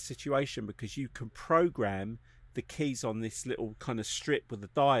kind of situation because you can program the keys on this little kind of strip with a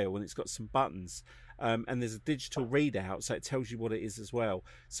dial and it's got some buttons and there's a digital readout, so it tells you what it is as well.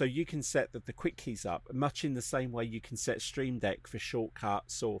 So you can set the quick keys up much in the same way you can set Stream Deck for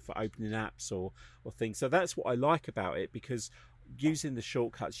shortcuts or for opening apps or things. So that's what I like about it, because using the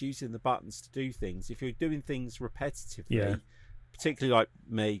shortcuts, using the buttons to do things, if you're doing things repetitively, particularly like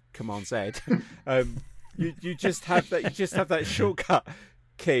me, Command Z, you just have that shortcut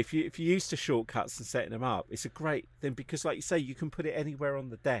key. If you're used to shortcuts and setting them up, it's a great thing because, like you say, you can put it anywhere on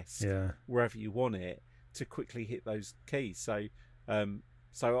the desk, wherever you want it, to quickly hit those keys. So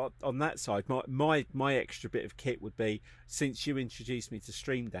on that side, my extra bit of kit would be, since you introduced me to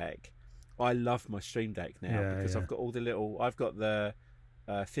Stream Deck, I love my Stream Deck now because I've got all the little. I've got the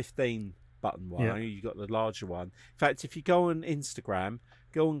 15 button one. I know you got the larger one. In fact, if you go on Instagram,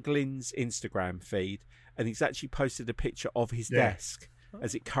 go on Glenn's Instagram feed, and he's actually posted a picture of his desk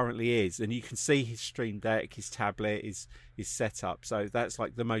as it currently is, and you can see his Stream Deck, his tablet, his setup. So that's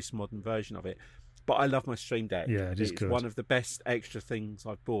like the most modern version of it. but I love my Stream Deck. Yeah, it is it's good. one of the best extra things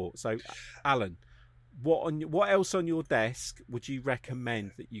I've bought. So, Alan, what else on your desk would you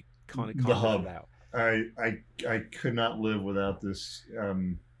recommend that you kind of The can't hub. live without? I could not live without this.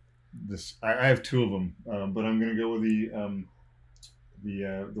 I have two of them, but I'm going to go with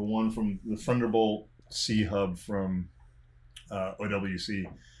the one from the Thunderbolt C hub from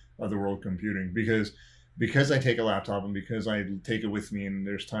OWC, Other World Computing, because I take a laptop and because I take it with me, and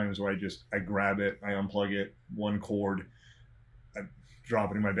there's times where I grab it, I unplug it, one cord, I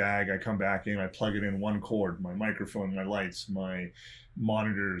drop it in my bag, I come back in, I plug it in, one cord, my microphone, my lights, my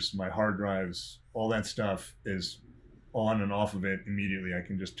monitors, my hard drives, all that stuff is on and off of it immediately. I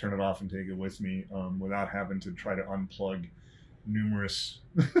can just turn it off and take it with me without having to try to unplug numerous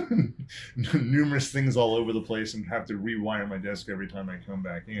things all over the place and have to rewire my desk every time I come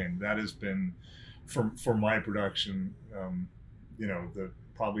back in. That has been for my production,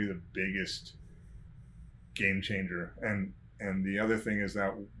 probably the biggest game changer. And the other thing is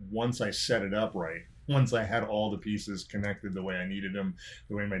that once I set it up right, once I had all the pieces connected the way I needed them,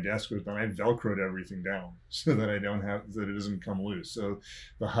 the way my desk was done, I Velcroed everything down so that it doesn't come loose. So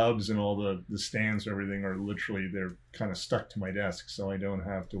the hubs and all the stands and everything are literally, they're kind of stuck to my desk, so I don't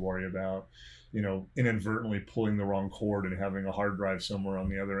have to worry about, inadvertently pulling the wrong cord and having a hard drive somewhere on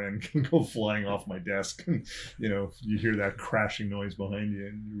the other end can go flying off my desk. And, you hear that crashing noise behind you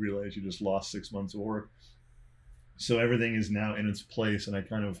and you realize you just lost 6 months of work. So everything is now in its place, and I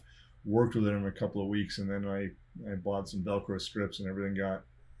kind of worked with it in a couple of weeks, and then I bought some Velcro strips and everything got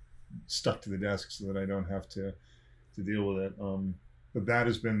stuck to the desk so that I don't have to deal with it. But that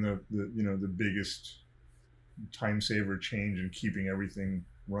has been the biggest time saver change in keeping everything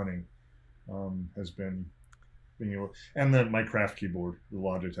running, has been being able, and my craft keyboard, the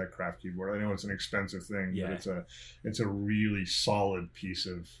Logitech craft keyboard. I know it's an expensive thing, but it's a really solid piece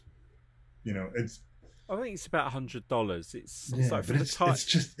of, I think it's about $100. It's like but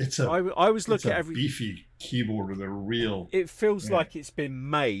I always look at every beefy keyboard with a real. It feels like it's been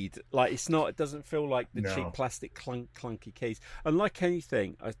made. Like it's not. It doesn't feel like the cheap plastic clunky keys. And like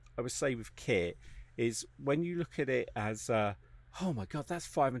anything, I would say with kit is when you look at it as, oh my God, that's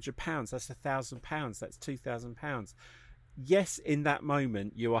 £500. That's £1,000. That's £2,000. Yes, in that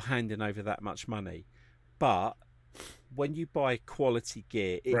moment you are handing over that much money, but when you buy quality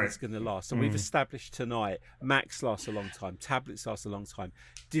gear, it's going to last. And we've established tonight, Macs last a long time, tablets last a long time.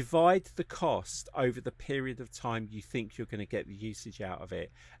 Divide the cost over the period of time you think you're going to get the usage out of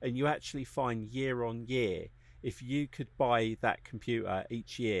it. And you actually find year on year, if you could buy that computer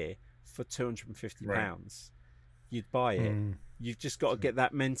each year for £250, you'd buy it. You've just got to get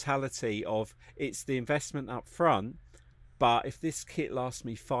that mentality of it's the investment up front, but if this kit lasts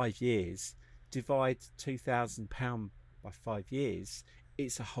me 5 years, divide £2,000 by 5 years,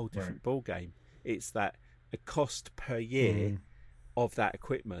 it's a whole different ball game. It's that a cost per year of that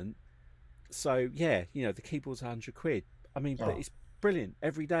equipment. So the keyboard's £100. I mean, but it's brilliant.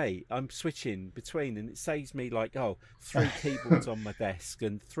 Every day I'm switching between, and it saves me 3 keyboards on my desk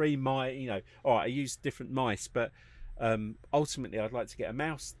and 3 I use different mice, but ultimately I'd like to get a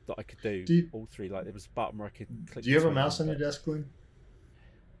mouse that I could do all 3. Like there was a button where I could click. Do you have a mouse on your desk, Glenn?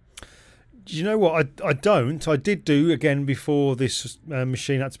 Do you know what? I don't. I did do again before this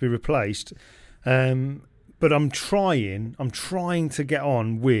machine had to be replaced, but I'm trying to get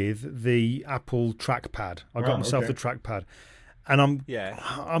on with the Apple trackpad. I got myself the trackpad, and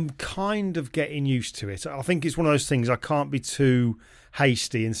I'm kind of getting used to it. I think it's one of those things I can't be too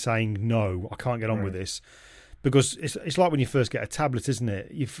hasty in saying no. I can't get on with this. Because it's like when you first get a tablet, isn't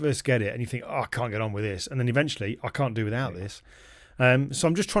it? You first get it and you think, I can't get on with this, and then eventually I can't do without this. So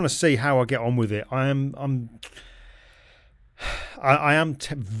I'm just trying to see how I get on with it. I am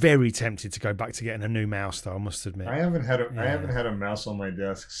very tempted to go back to getting a new mouse, though. I must admit. I haven't had a mouse on my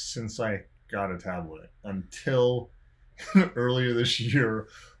desk since I got a tablet until earlier this year,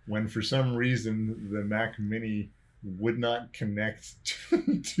 when for some reason the Mac Mini would not connect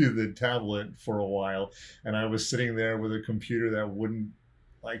to the tablet for a while, and I was sitting there with a computer that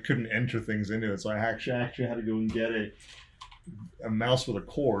I couldn't enter things into it, so I actually had to go and get a mouse with a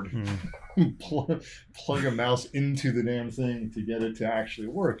cord, plug a mouse into the damn thing to get it to actually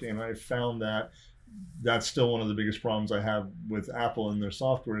work. And I found that that's still one of the biggest problems I have with Apple and their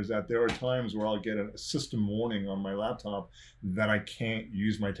software, is that there are times where I'll get a system warning on my laptop that I can't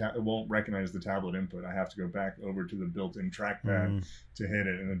use it won't recognize the tablet input. I have to go back over to the built-in trackpad to hit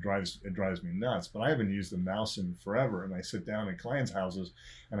it, and it drives me nuts. But I haven't used the mouse in forever, and I sit down in clients' houses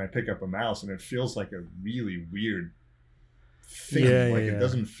and I pick up a mouse, and it feels like a really weird thing. It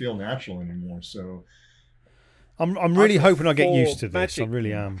doesn't feel natural anymore. So I'm really hoping I get used to this. I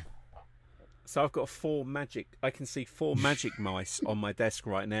really am. So I've got I can see 4 Magic mice on my desk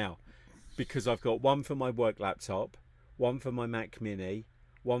right now, because I've got one for my work laptop, one for my Mac Mini,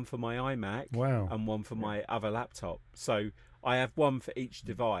 one for my iMac, Wow. and one for my other laptop. So I have one for each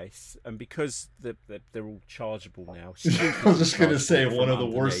device, and because they're all chargeable now. I was just going to say from one of the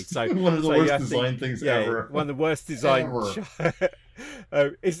underneath. worst, one of the worst you have design things ever. One of the worst design.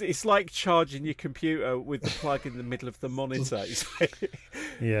 It's like charging your computer with the plug in the middle of the monitor.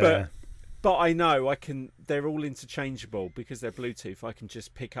 Yeah. But I know they're all interchangeable because they're Bluetooth. I can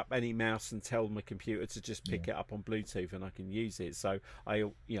just pick up any mouse and tell my computer to just pick it up on Bluetooth, and I can use it. So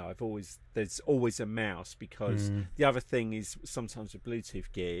there's always a mouse, because the other thing is sometimes with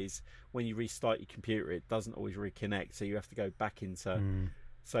Bluetooth gear is when you restart your computer, it doesn't always reconnect. So you have to go back into.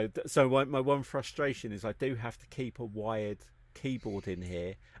 So my one frustration is I do have to keep a wired keyboard in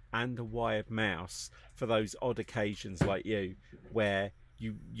here and a wired mouse for those odd occasions like where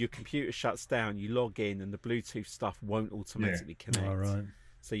your computer shuts down, you log in, and the Bluetooth stuff won't automatically connect. All right.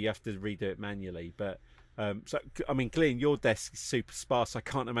 So you have to redo it manually. But Glenn, your desk is super sparse. I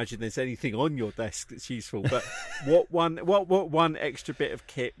can't imagine there's anything on your desk that's useful. But what one extra bit of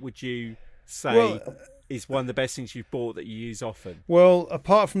kit would you say is one of the best things you've bought that you use often? Well,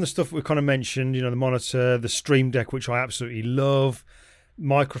 apart from the stuff we kind of mentioned, the monitor, the Stream Deck, which I absolutely love,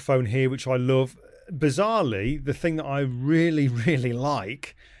 microphone here, which I love. Bizarrely, the thing that I really, really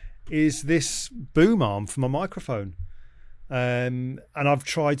like is this boom arm for my microphone. And I've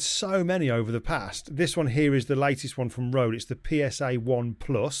tried so many over the past. This one here is the latest one from Rode. It's the PSA 1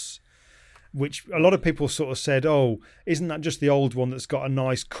 Plus, which a lot of people sort of said, oh, isn't that just the old one that's got a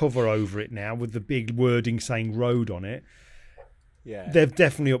nice cover over it now with the big wording saying Rode on it? Yeah, they've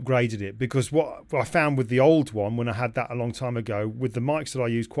definitely upgraded it, because what I found with the old one, when I had that a long time ago, with the mics that I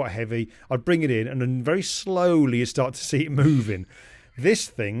use quite heavy, I'd bring it in and then very slowly you start to see it moving. This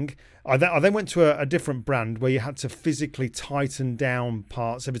thing, I then went to a different brand where you had to physically tighten down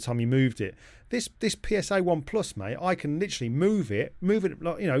parts every time you moved it. This PSA 1 Plus, mate, I can literally move it,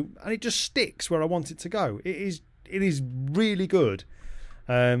 and it just sticks where I want it to go. It is really good.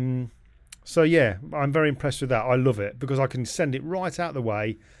 So yeah, I'm very impressed with that. I love it because I can send it right out the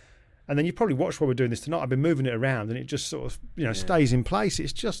way, and then you probably watched while we're doing this tonight. I've been moving it around, and it just sort of stays in place.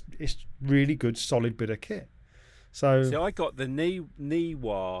 It's really good, solid bit of kit. So I got the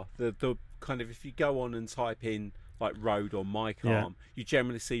Neewa, the kind of, if you go on and type in like Rode or mic arm, you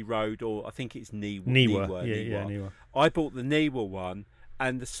generally see Rode, or I think it's Neewa. Neewa. I bought the Neewa one,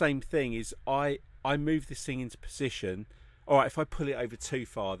 and the same thing is I move this thing into position. All right, if I pull it over too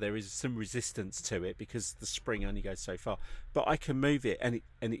far, there is some resistance to it because the spring only goes so far. But I can move it, and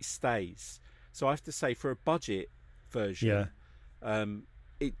it stays. So I have to say, for a budget version,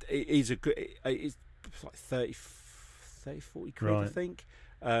 it is a good. It's like 30, 40 quid, right. I think.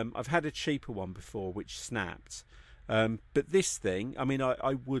 I've had a cheaper one before, which snapped. But this thing, I mean,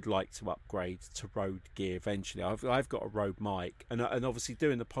 I would like to upgrade to Rode gear eventually. I've got a Rode mic, and obviously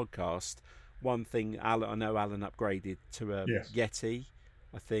doing the podcast. One thing, I know Alan upgraded to a Yeti,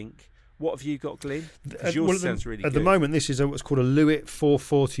 I think. What have you got, Glenn? Because yours sounds really good. At the moment, this is what's called a Lewitt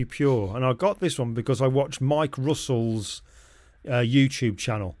 440 Pure. And I got this one because I watched Mike Russell's YouTube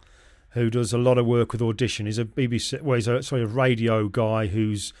channel, who does a lot of work with Audition. He's a a radio guy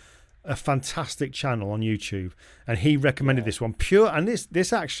who's a fantastic channel on YouTube. And he recommended this one. Pure. And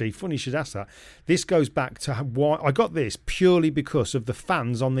this actually, funny you should ask that, this goes back to why I got this purely because of the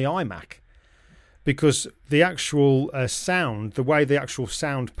fans on the iMac. Because the actual sound, the way the actual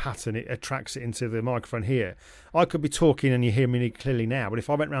sound pattern, it attracts it into the microphone here. I could be talking and you hear me clearly now, but if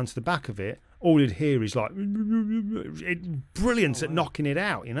I went round to the back of it, all you'd hear is like, brilliant at knocking it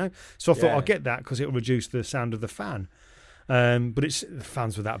out, So I thought I'll get that because it'll reduce the sound of the fan. But the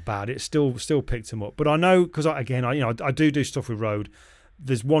fans were that bad. It still picked them up. But I know, because I do stuff with Rode.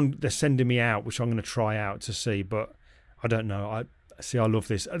 There's one they're sending me out, which I'm going to try out to see, but I don't know. I love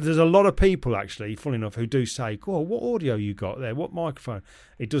this. There's a lot of people, actually, funny enough, who do say, "Oh, what audio you got there? What microphone?"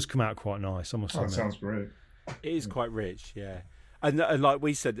 It does come out quite nice, I must admit. That sounds great. It is quite rich, yeah. And like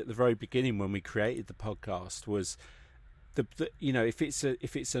we said at the very beginning when we created the podcast, was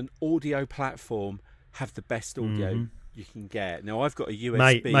if it's an audio platform, have the best audio you can get. Now I've got a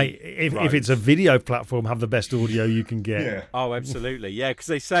USB. Mate, if it's a video platform, have the best audio you can get. Yeah. Oh, absolutely, yeah. Because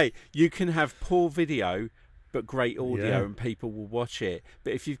they say you can have poor video but great audio and people will watch it.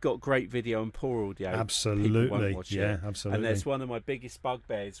 But if you've got great video and poor audio, absolutely, people won't watch it. Absolutely. And that's one of my biggest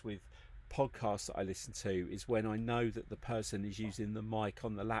bugbears with podcasts that I listen to, is when I know that the person is using the mic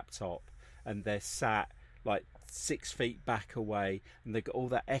on the laptop and they're sat like 6 feet back away, and they got all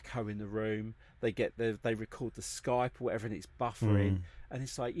that echo in the room. They record the Skype or whatever, and it's buffering. And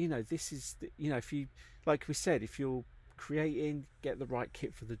it's like, this is, if you, like we said, if you're creating, get the right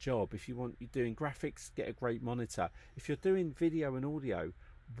kit for the job. If you're doing graphics, get a great monitor. If you're doing video and audio,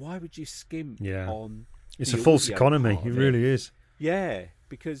 why would you skimp on? It's a false economy. It really is. Yeah,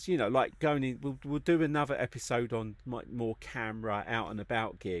 because like going in, we'll do another episode on more camera out and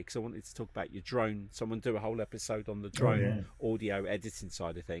about gear, because I wanted to talk about your drone. Someone do a whole episode on the drone audio editing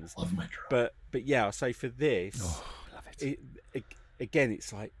side of things. I love my drone. But yeah, I'll say for this, love it. Again,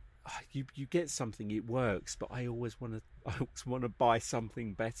 it's like you get something, it works, but I always want to buy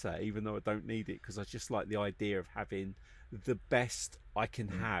something better, even though I don't need it, because I just like the idea of having the best I can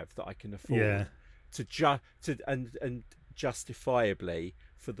have that I can afford and justifiably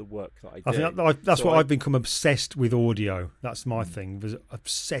for the work that I do. I think that's why I've become obsessed with audio. That's my thing. Was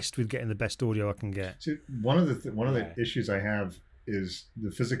obsessed with getting the best audio I can get. So one of the issues I have is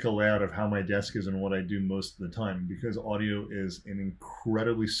the physical layout of how my desk is and what I do most of the time, because audio is an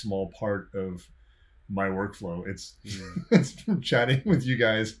incredibly small part of my workflow. It's chatting with you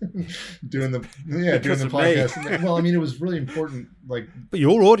guys, doing the podcast. Well, I mean, it was really important. Like, but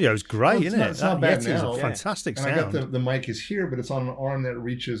your audio is great, isn't it? It's not bad now. Fantastic and sound. I got the mic is here, but it's on an arm that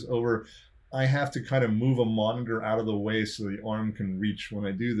reaches over. I have to kind of move a monitor out of the way so the arm can reach when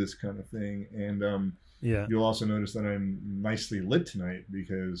I do this kind of thing. And you'll also notice that I'm nicely lit tonight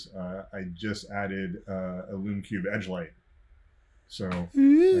because I just added a Lume Cube edge light. So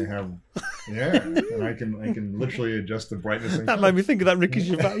I have, and I can literally adjust the brightness. And that made me think of that Ricky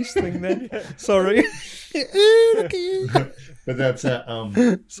Gervais thing. Then, sorry. But that's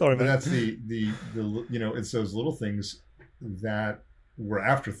sorry, but that's the it's those little things that were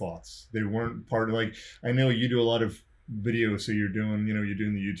afterthoughts. They weren't part of, like, I know you do a lot of video, so you're doing the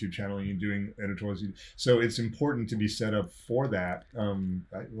YouTube channel and you're doing editorials. So it's important to be set up for that.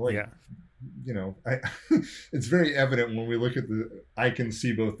 It's very evident when we look at I can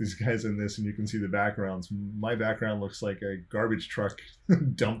see both these guys in this, and you can see the backgrounds. My background looks like a garbage truck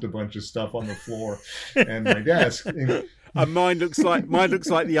dumped a bunch of stuff on the floor, and my desk. And mine looks like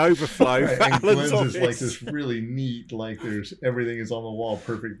the overflow. Right, and Glenn's is like this really neat, like everything is on the wall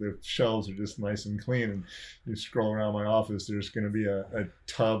perfect. The shelves are just nice and clean, and you scroll around my office, there's going to be a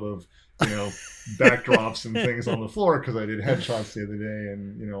tub of backdrops and things on the floor because I did headshots the other day,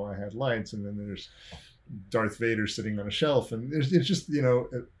 and I had lights, and then there's Darth Vader sitting on a shelf, and it's just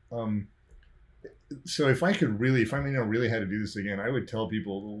so if I really had to do this again, I would tell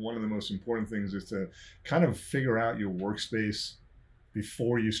people one of the most important things is to kind of figure out your workspace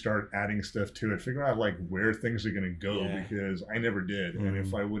before you start adding stuff to it. Figure out like where things are going to go, because I never did. And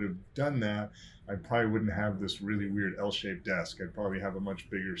if I would have done that, I probably wouldn't have this really weird L-shaped desk. I'd probably have a much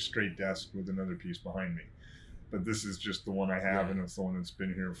bigger straight desk with another piece behind me. But this is just the one I have, and it's the one that's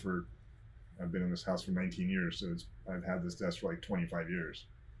been here I've been in this house for 19 years, so I've had this desk for like 25 years.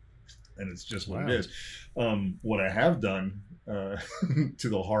 And it's just what it is. What I have done, to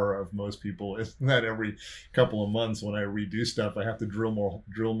the horror of most people, is that every couple of months when I redo stuff, I have to drill more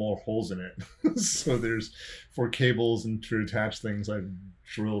holes in it. So for cables and to attach things, I've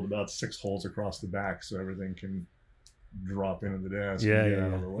drilled about 6 holes across the back so everything can drop into the desk and get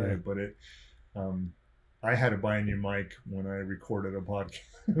out of the way. Yeah. But I had to buy a new mic when I recorded a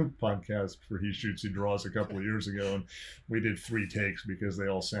podcast for He Shoots, He Draws a couple of years ago, and we did 3 takes because they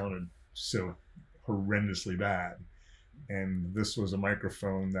all sounded so horrendously bad. And this was a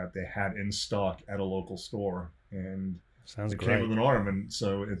microphone that they had in stock at a local store, and it came with an arm, and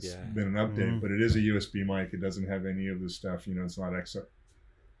so it's been an update. But it is a USB mic. It doesn't have any of this stuff. It's not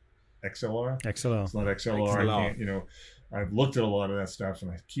XLR. It's not XLR. I've looked at a lot of that stuff,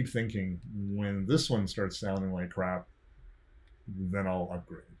 and I keep thinking, when this one starts sounding like crap, then I'll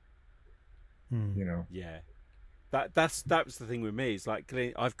upgrade. Yeah. That was the thing with me. It's like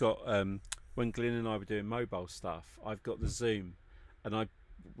Glenn, I've got when Glenn and I were doing mobile stuff, I've got the Zoom, and I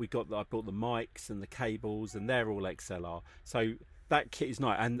bought the mics and the cables, and they're all XLR. So that kit is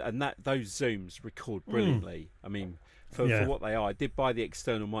nice, and those Zooms record brilliantly. I mean, for what they are, I did buy the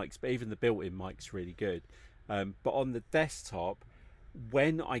external mics, but even the built-in mic's really good. But on the desktop,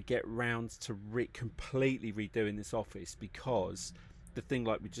 when I get round to completely redoing this office, because the thing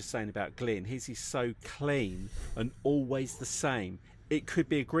like we're just saying about Glenn, his is so clean and always the same. It could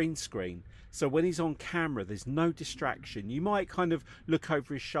be a green screen. So when he's on camera, there's no distraction. You might kind of look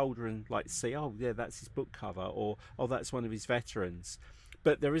over his shoulder and like see, oh yeah, that's his book cover, or oh, that's one of his veterans.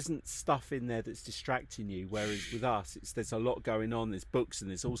 But there isn't stuff in there that's distracting you. Whereas with us, there's a lot going on. There's books and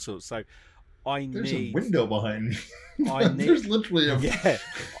there's all sorts. So there's a window behind me. There's literally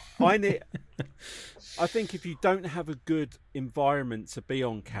I think if you don't have a good environment to be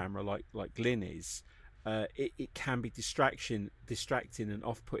on camera, like Glyn is, it can be distracting and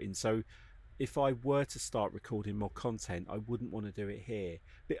off-putting. So if I were to start recording more content, I wouldn't want to do it here.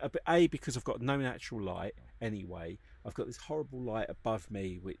 But A, because I've got no natural light anyway. I've got this horrible light above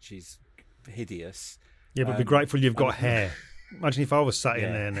me, which is hideous. Yeah, but be grateful you've got hair. Imagine if I was sat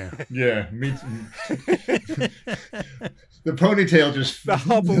in there now. Yeah, me too. The ponytail just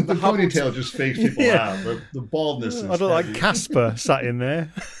ponytail just fakes people out. The baldness is I don't like Casper sat in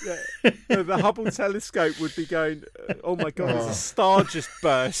there. Yeah. The Hubble telescope would be going, oh my god, there's a star just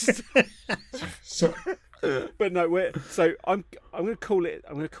burst. So, but no, so I'm going to call it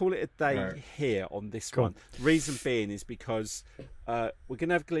a day here on this one. The reason being is because we're going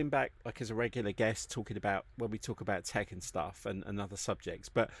to have Glyn back like as a regular guest, talking about when we talk about tech and stuff and other subjects.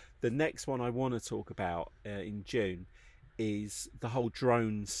 But the next one I want to talk about in June is the whole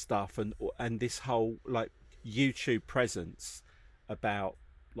drone stuff and this whole like YouTube presence about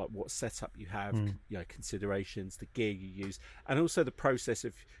like what setup you have, considerations, the gear you use, and also the process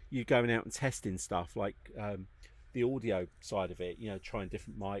of you going out and testing stuff like the audio side of it, trying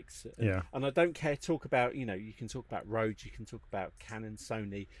different mics. And I don't care talk about, you can talk about Rode, you can talk about Canon,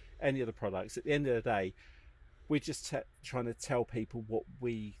 Sony, any other products. At the end of the day, we're just trying to tell people what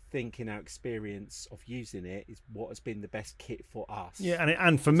we think in our experience of using it is what has been the best kit for us. Yeah,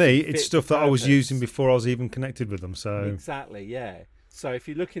 and for me, it's stuff that I was using before I was even connected with them. So exactly, yeah. So if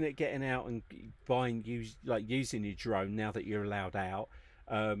you're looking at getting out and using your drone now that you're allowed out,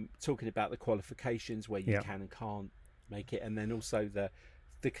 talking about the qualifications where you can and can't make it, and then also the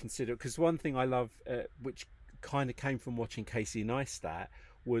consider, because one thing I love, which kind of came from watching Casey Neistat,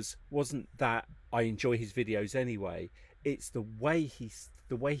 wasn't that I enjoy his videos anyway. It's the way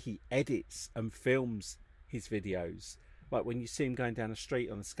he edits and films his videos. Like when you see him going down a street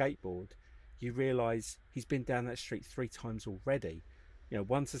on a skateboard, you realise he's been down that street 3 times already.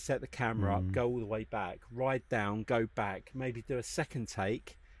 Once to set the camera up, go all the way back, ride down, go back, maybe do a second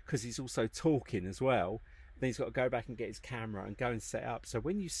take, because he's also talking as well. Then he's got to go back and get his camera and go and set up. So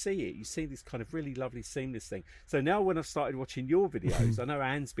when you see it, you see this kind of really lovely seamless thing. So now when I've started watching your videos, I know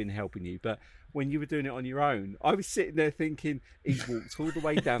Anne's been helping you, but when you were doing it on your own, I was sitting there thinking, he's walked all the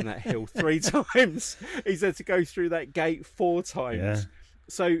way down that hill 3 times. He's had to go through that gate 4 times. Yeah.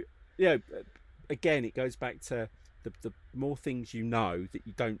 So, again, it goes back to the more things you know that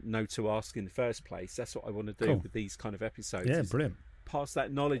you don't know to ask in the first place. That's what I want to do with these kind of episodes. Yeah, brilliant. Pass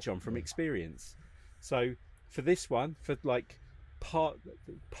that knowledge on from experience. So for this one, for like part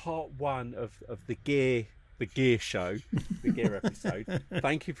 1 of the gear show, the gear episode.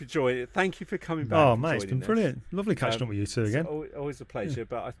 Thank you for joining. Thank you for coming back. Oh, mate, it's been brilliant. Lovely catching up with you two again. Always a pleasure.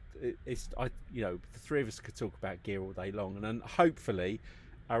 But the 3 of us could talk about gear all day long, and then hopefully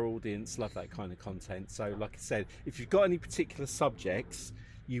our audience love that kind of content. So like I said, if you've got any particular subjects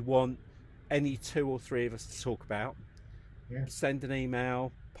you want any 2 or 3 of us to talk about, send an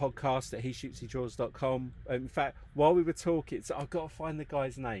email, podcast@heshootshedraws.com. In fact, while we were talking, so I've got to find the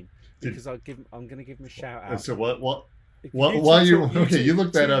guy's name because I'm going to give him a shout out. So you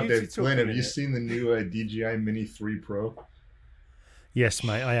look that up, Dave. Glenn, have you seen the new DJI Mini 3 Pro? Yes,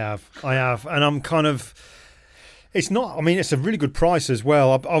 mate, I have, and I'm kind of. It's not. I mean, it's a really good price as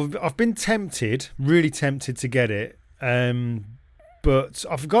well. I've been really tempted to get it, but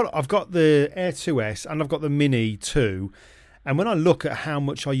I've got the Air 2S and I've got the Mini 2, and when I look at how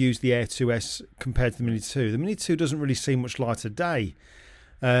much I use the Air 2S compared to the Mini 2, the Mini 2 doesn't really see much light of day.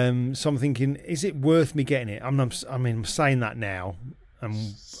 So I'm thinking, is it worth me getting it? I'm saying that now.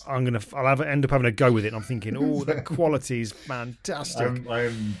 I'll end up having a go with it. And I'm thinking, the quality is fantastic.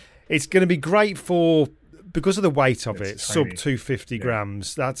 It's going to be great because of the weight of it, sub 250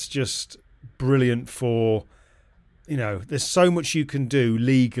 grams. That's just brilliant for, there's so much you can do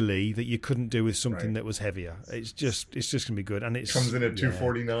legally that you couldn't do with something that was heavier. It's just going to be good, and it comes in at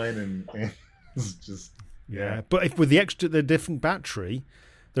 249, and it's just But with the different battery,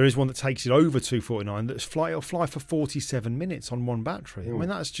 there is one that takes it over 249. It'll fly for 47 minutes on one battery. Ooh. I mean,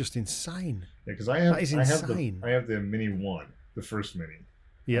 that's just insane. Yeah, because I have the Mini 1, the first Mini.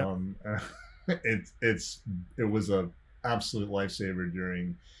 Yeah. It was a absolute lifesaver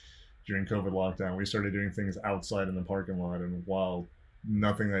during COVID lockdown. We started doing things outside in the parking lot, and while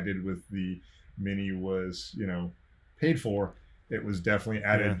nothing I did with the Mini was paid for, it was definitely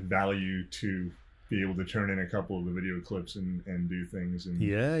added value to be able to turn in a couple of the video clips and do things. And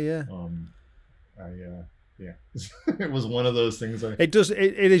Yeah, it was one of those things. It does.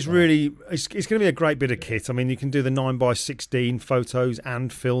 It is really. It's going to be a great bit of kit. I mean, you can do the 9x16 photos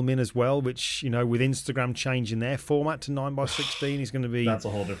and filming as well, which with Instagram changing their format to 9x16 is going to be. That's a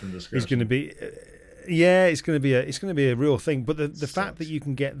whole different discussion. It's going to be. Yeah, it's going to be a real thing. But the fact that you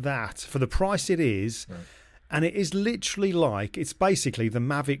can get that for the price it is. Right. And it is literally it's basically the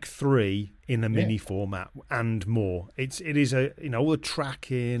Mavic 3 in a mini format and more. It is all the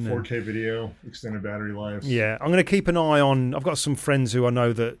tracking, 4K video, extended battery life. Yeah, I'm going to keep an eye on. I've got some friends who I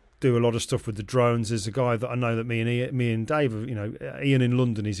know that do a lot of stuff with the drones. There's a guy that I know that me and Dave, Ian in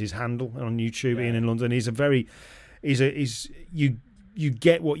London is his handle on YouTube. Yeah. Ian in London. You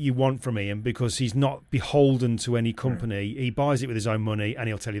get what you want from Ian because he's not beholden to any company. He buys it with his own money and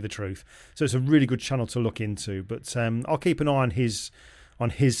he'll tell you the truth. So it's a really good channel to look into. But I'll keep an eye on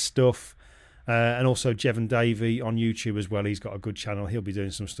his stuff, and also Jevon Davey on YouTube as well. He's got a good channel. He'll be doing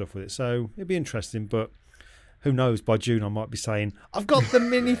some stuff with it. So it'll be interesting. But who knows? By June I might be saying I've got the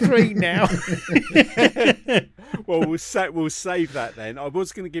Mini 3 now. Well, we'll save that then. I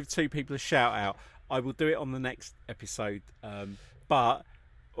was going to give two people a shout out. I will do it on the next episode. But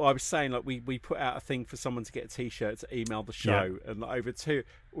I was saying, like, we put out a thing for someone to get a T-shirt to email the show, and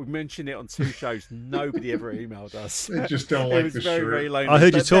we mentioned it on 2 shows. Nobody ever emailed us. They just don't like the shirt. Very lonely. I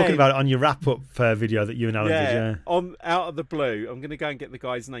heard you talking about it on your wrap-up video that you and Alan did. Yeah, out of the blue, I'm going to go and get the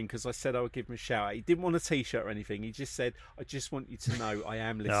guy's name because I said I would give him a shout out. He didn't want a T-shirt or anything. He just said, "I just want you to know I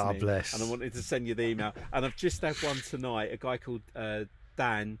am listening." Oh, bless. And I wanted to send you the email. And I've just had one tonight. A guy called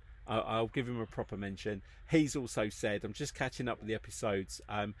Dan. I'll give him a proper mention. He's also said, I'm just catching up with the episodes.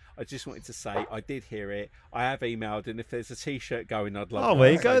 I just wanted to say I did hear it. I have emailed, and if there's a T-shirt going, I'd love. Oh,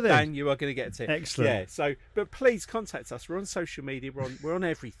 there you go then. Dan, you are going to get a T-shirt. Excellent. Yeah. So, but please contact us. We're on social media. We're on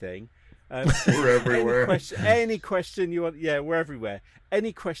everything. We're everywhere. Any question you want? Yeah, we're everywhere.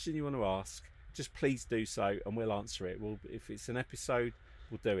 Any question you want to ask, just please do so, and we'll answer it. If it's an episode,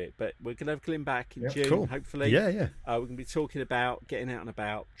 we'll do it. But we're going to have Glyn back in June, hopefully. Yeah. We're going to be talking about getting out and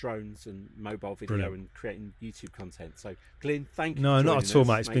about, drones and mobile video. Brilliant. And creating YouTube content. So, Glyn, thank you. No, not at all,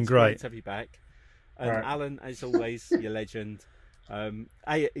 mate. It's been great to have you back. And Alan, as always, your legend.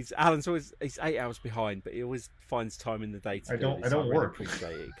 Alan's always 8 hours behind, but he always finds time in the day to do it. I don't work. I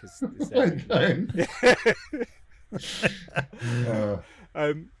appreciate it because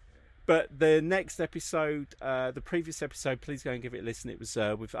but the next episode, the previous episode, please go and give it a listen. It was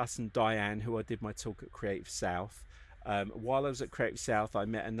with us and Diane, who I did my talk at Creative South. While I was at Creative South, I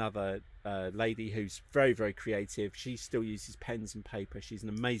met another lady who's very, very creative. She still uses pens and paper. She's an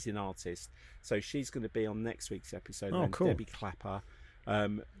amazing artist. So she's going to be on next week's episode. Oh, cool. Debbie Clapper.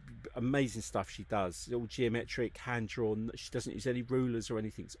 Amazing stuff she does. It's all geometric, hand-drawn. She doesn't use any rulers or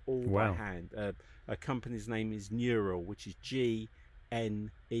anything. It's all by hand. Her company's name is Neural, which is GNEURAL.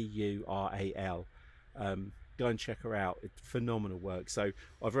 Go and check her out. It's phenomenal work. So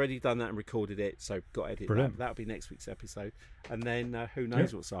I've already done that and recorded it, so got to edit that. That'll be next week's episode, and then who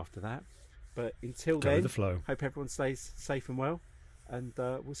knows what's after that. But until then, with the flow. Hope everyone stays safe and well, and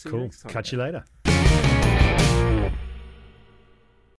we'll see you cool. next time. Catch you later.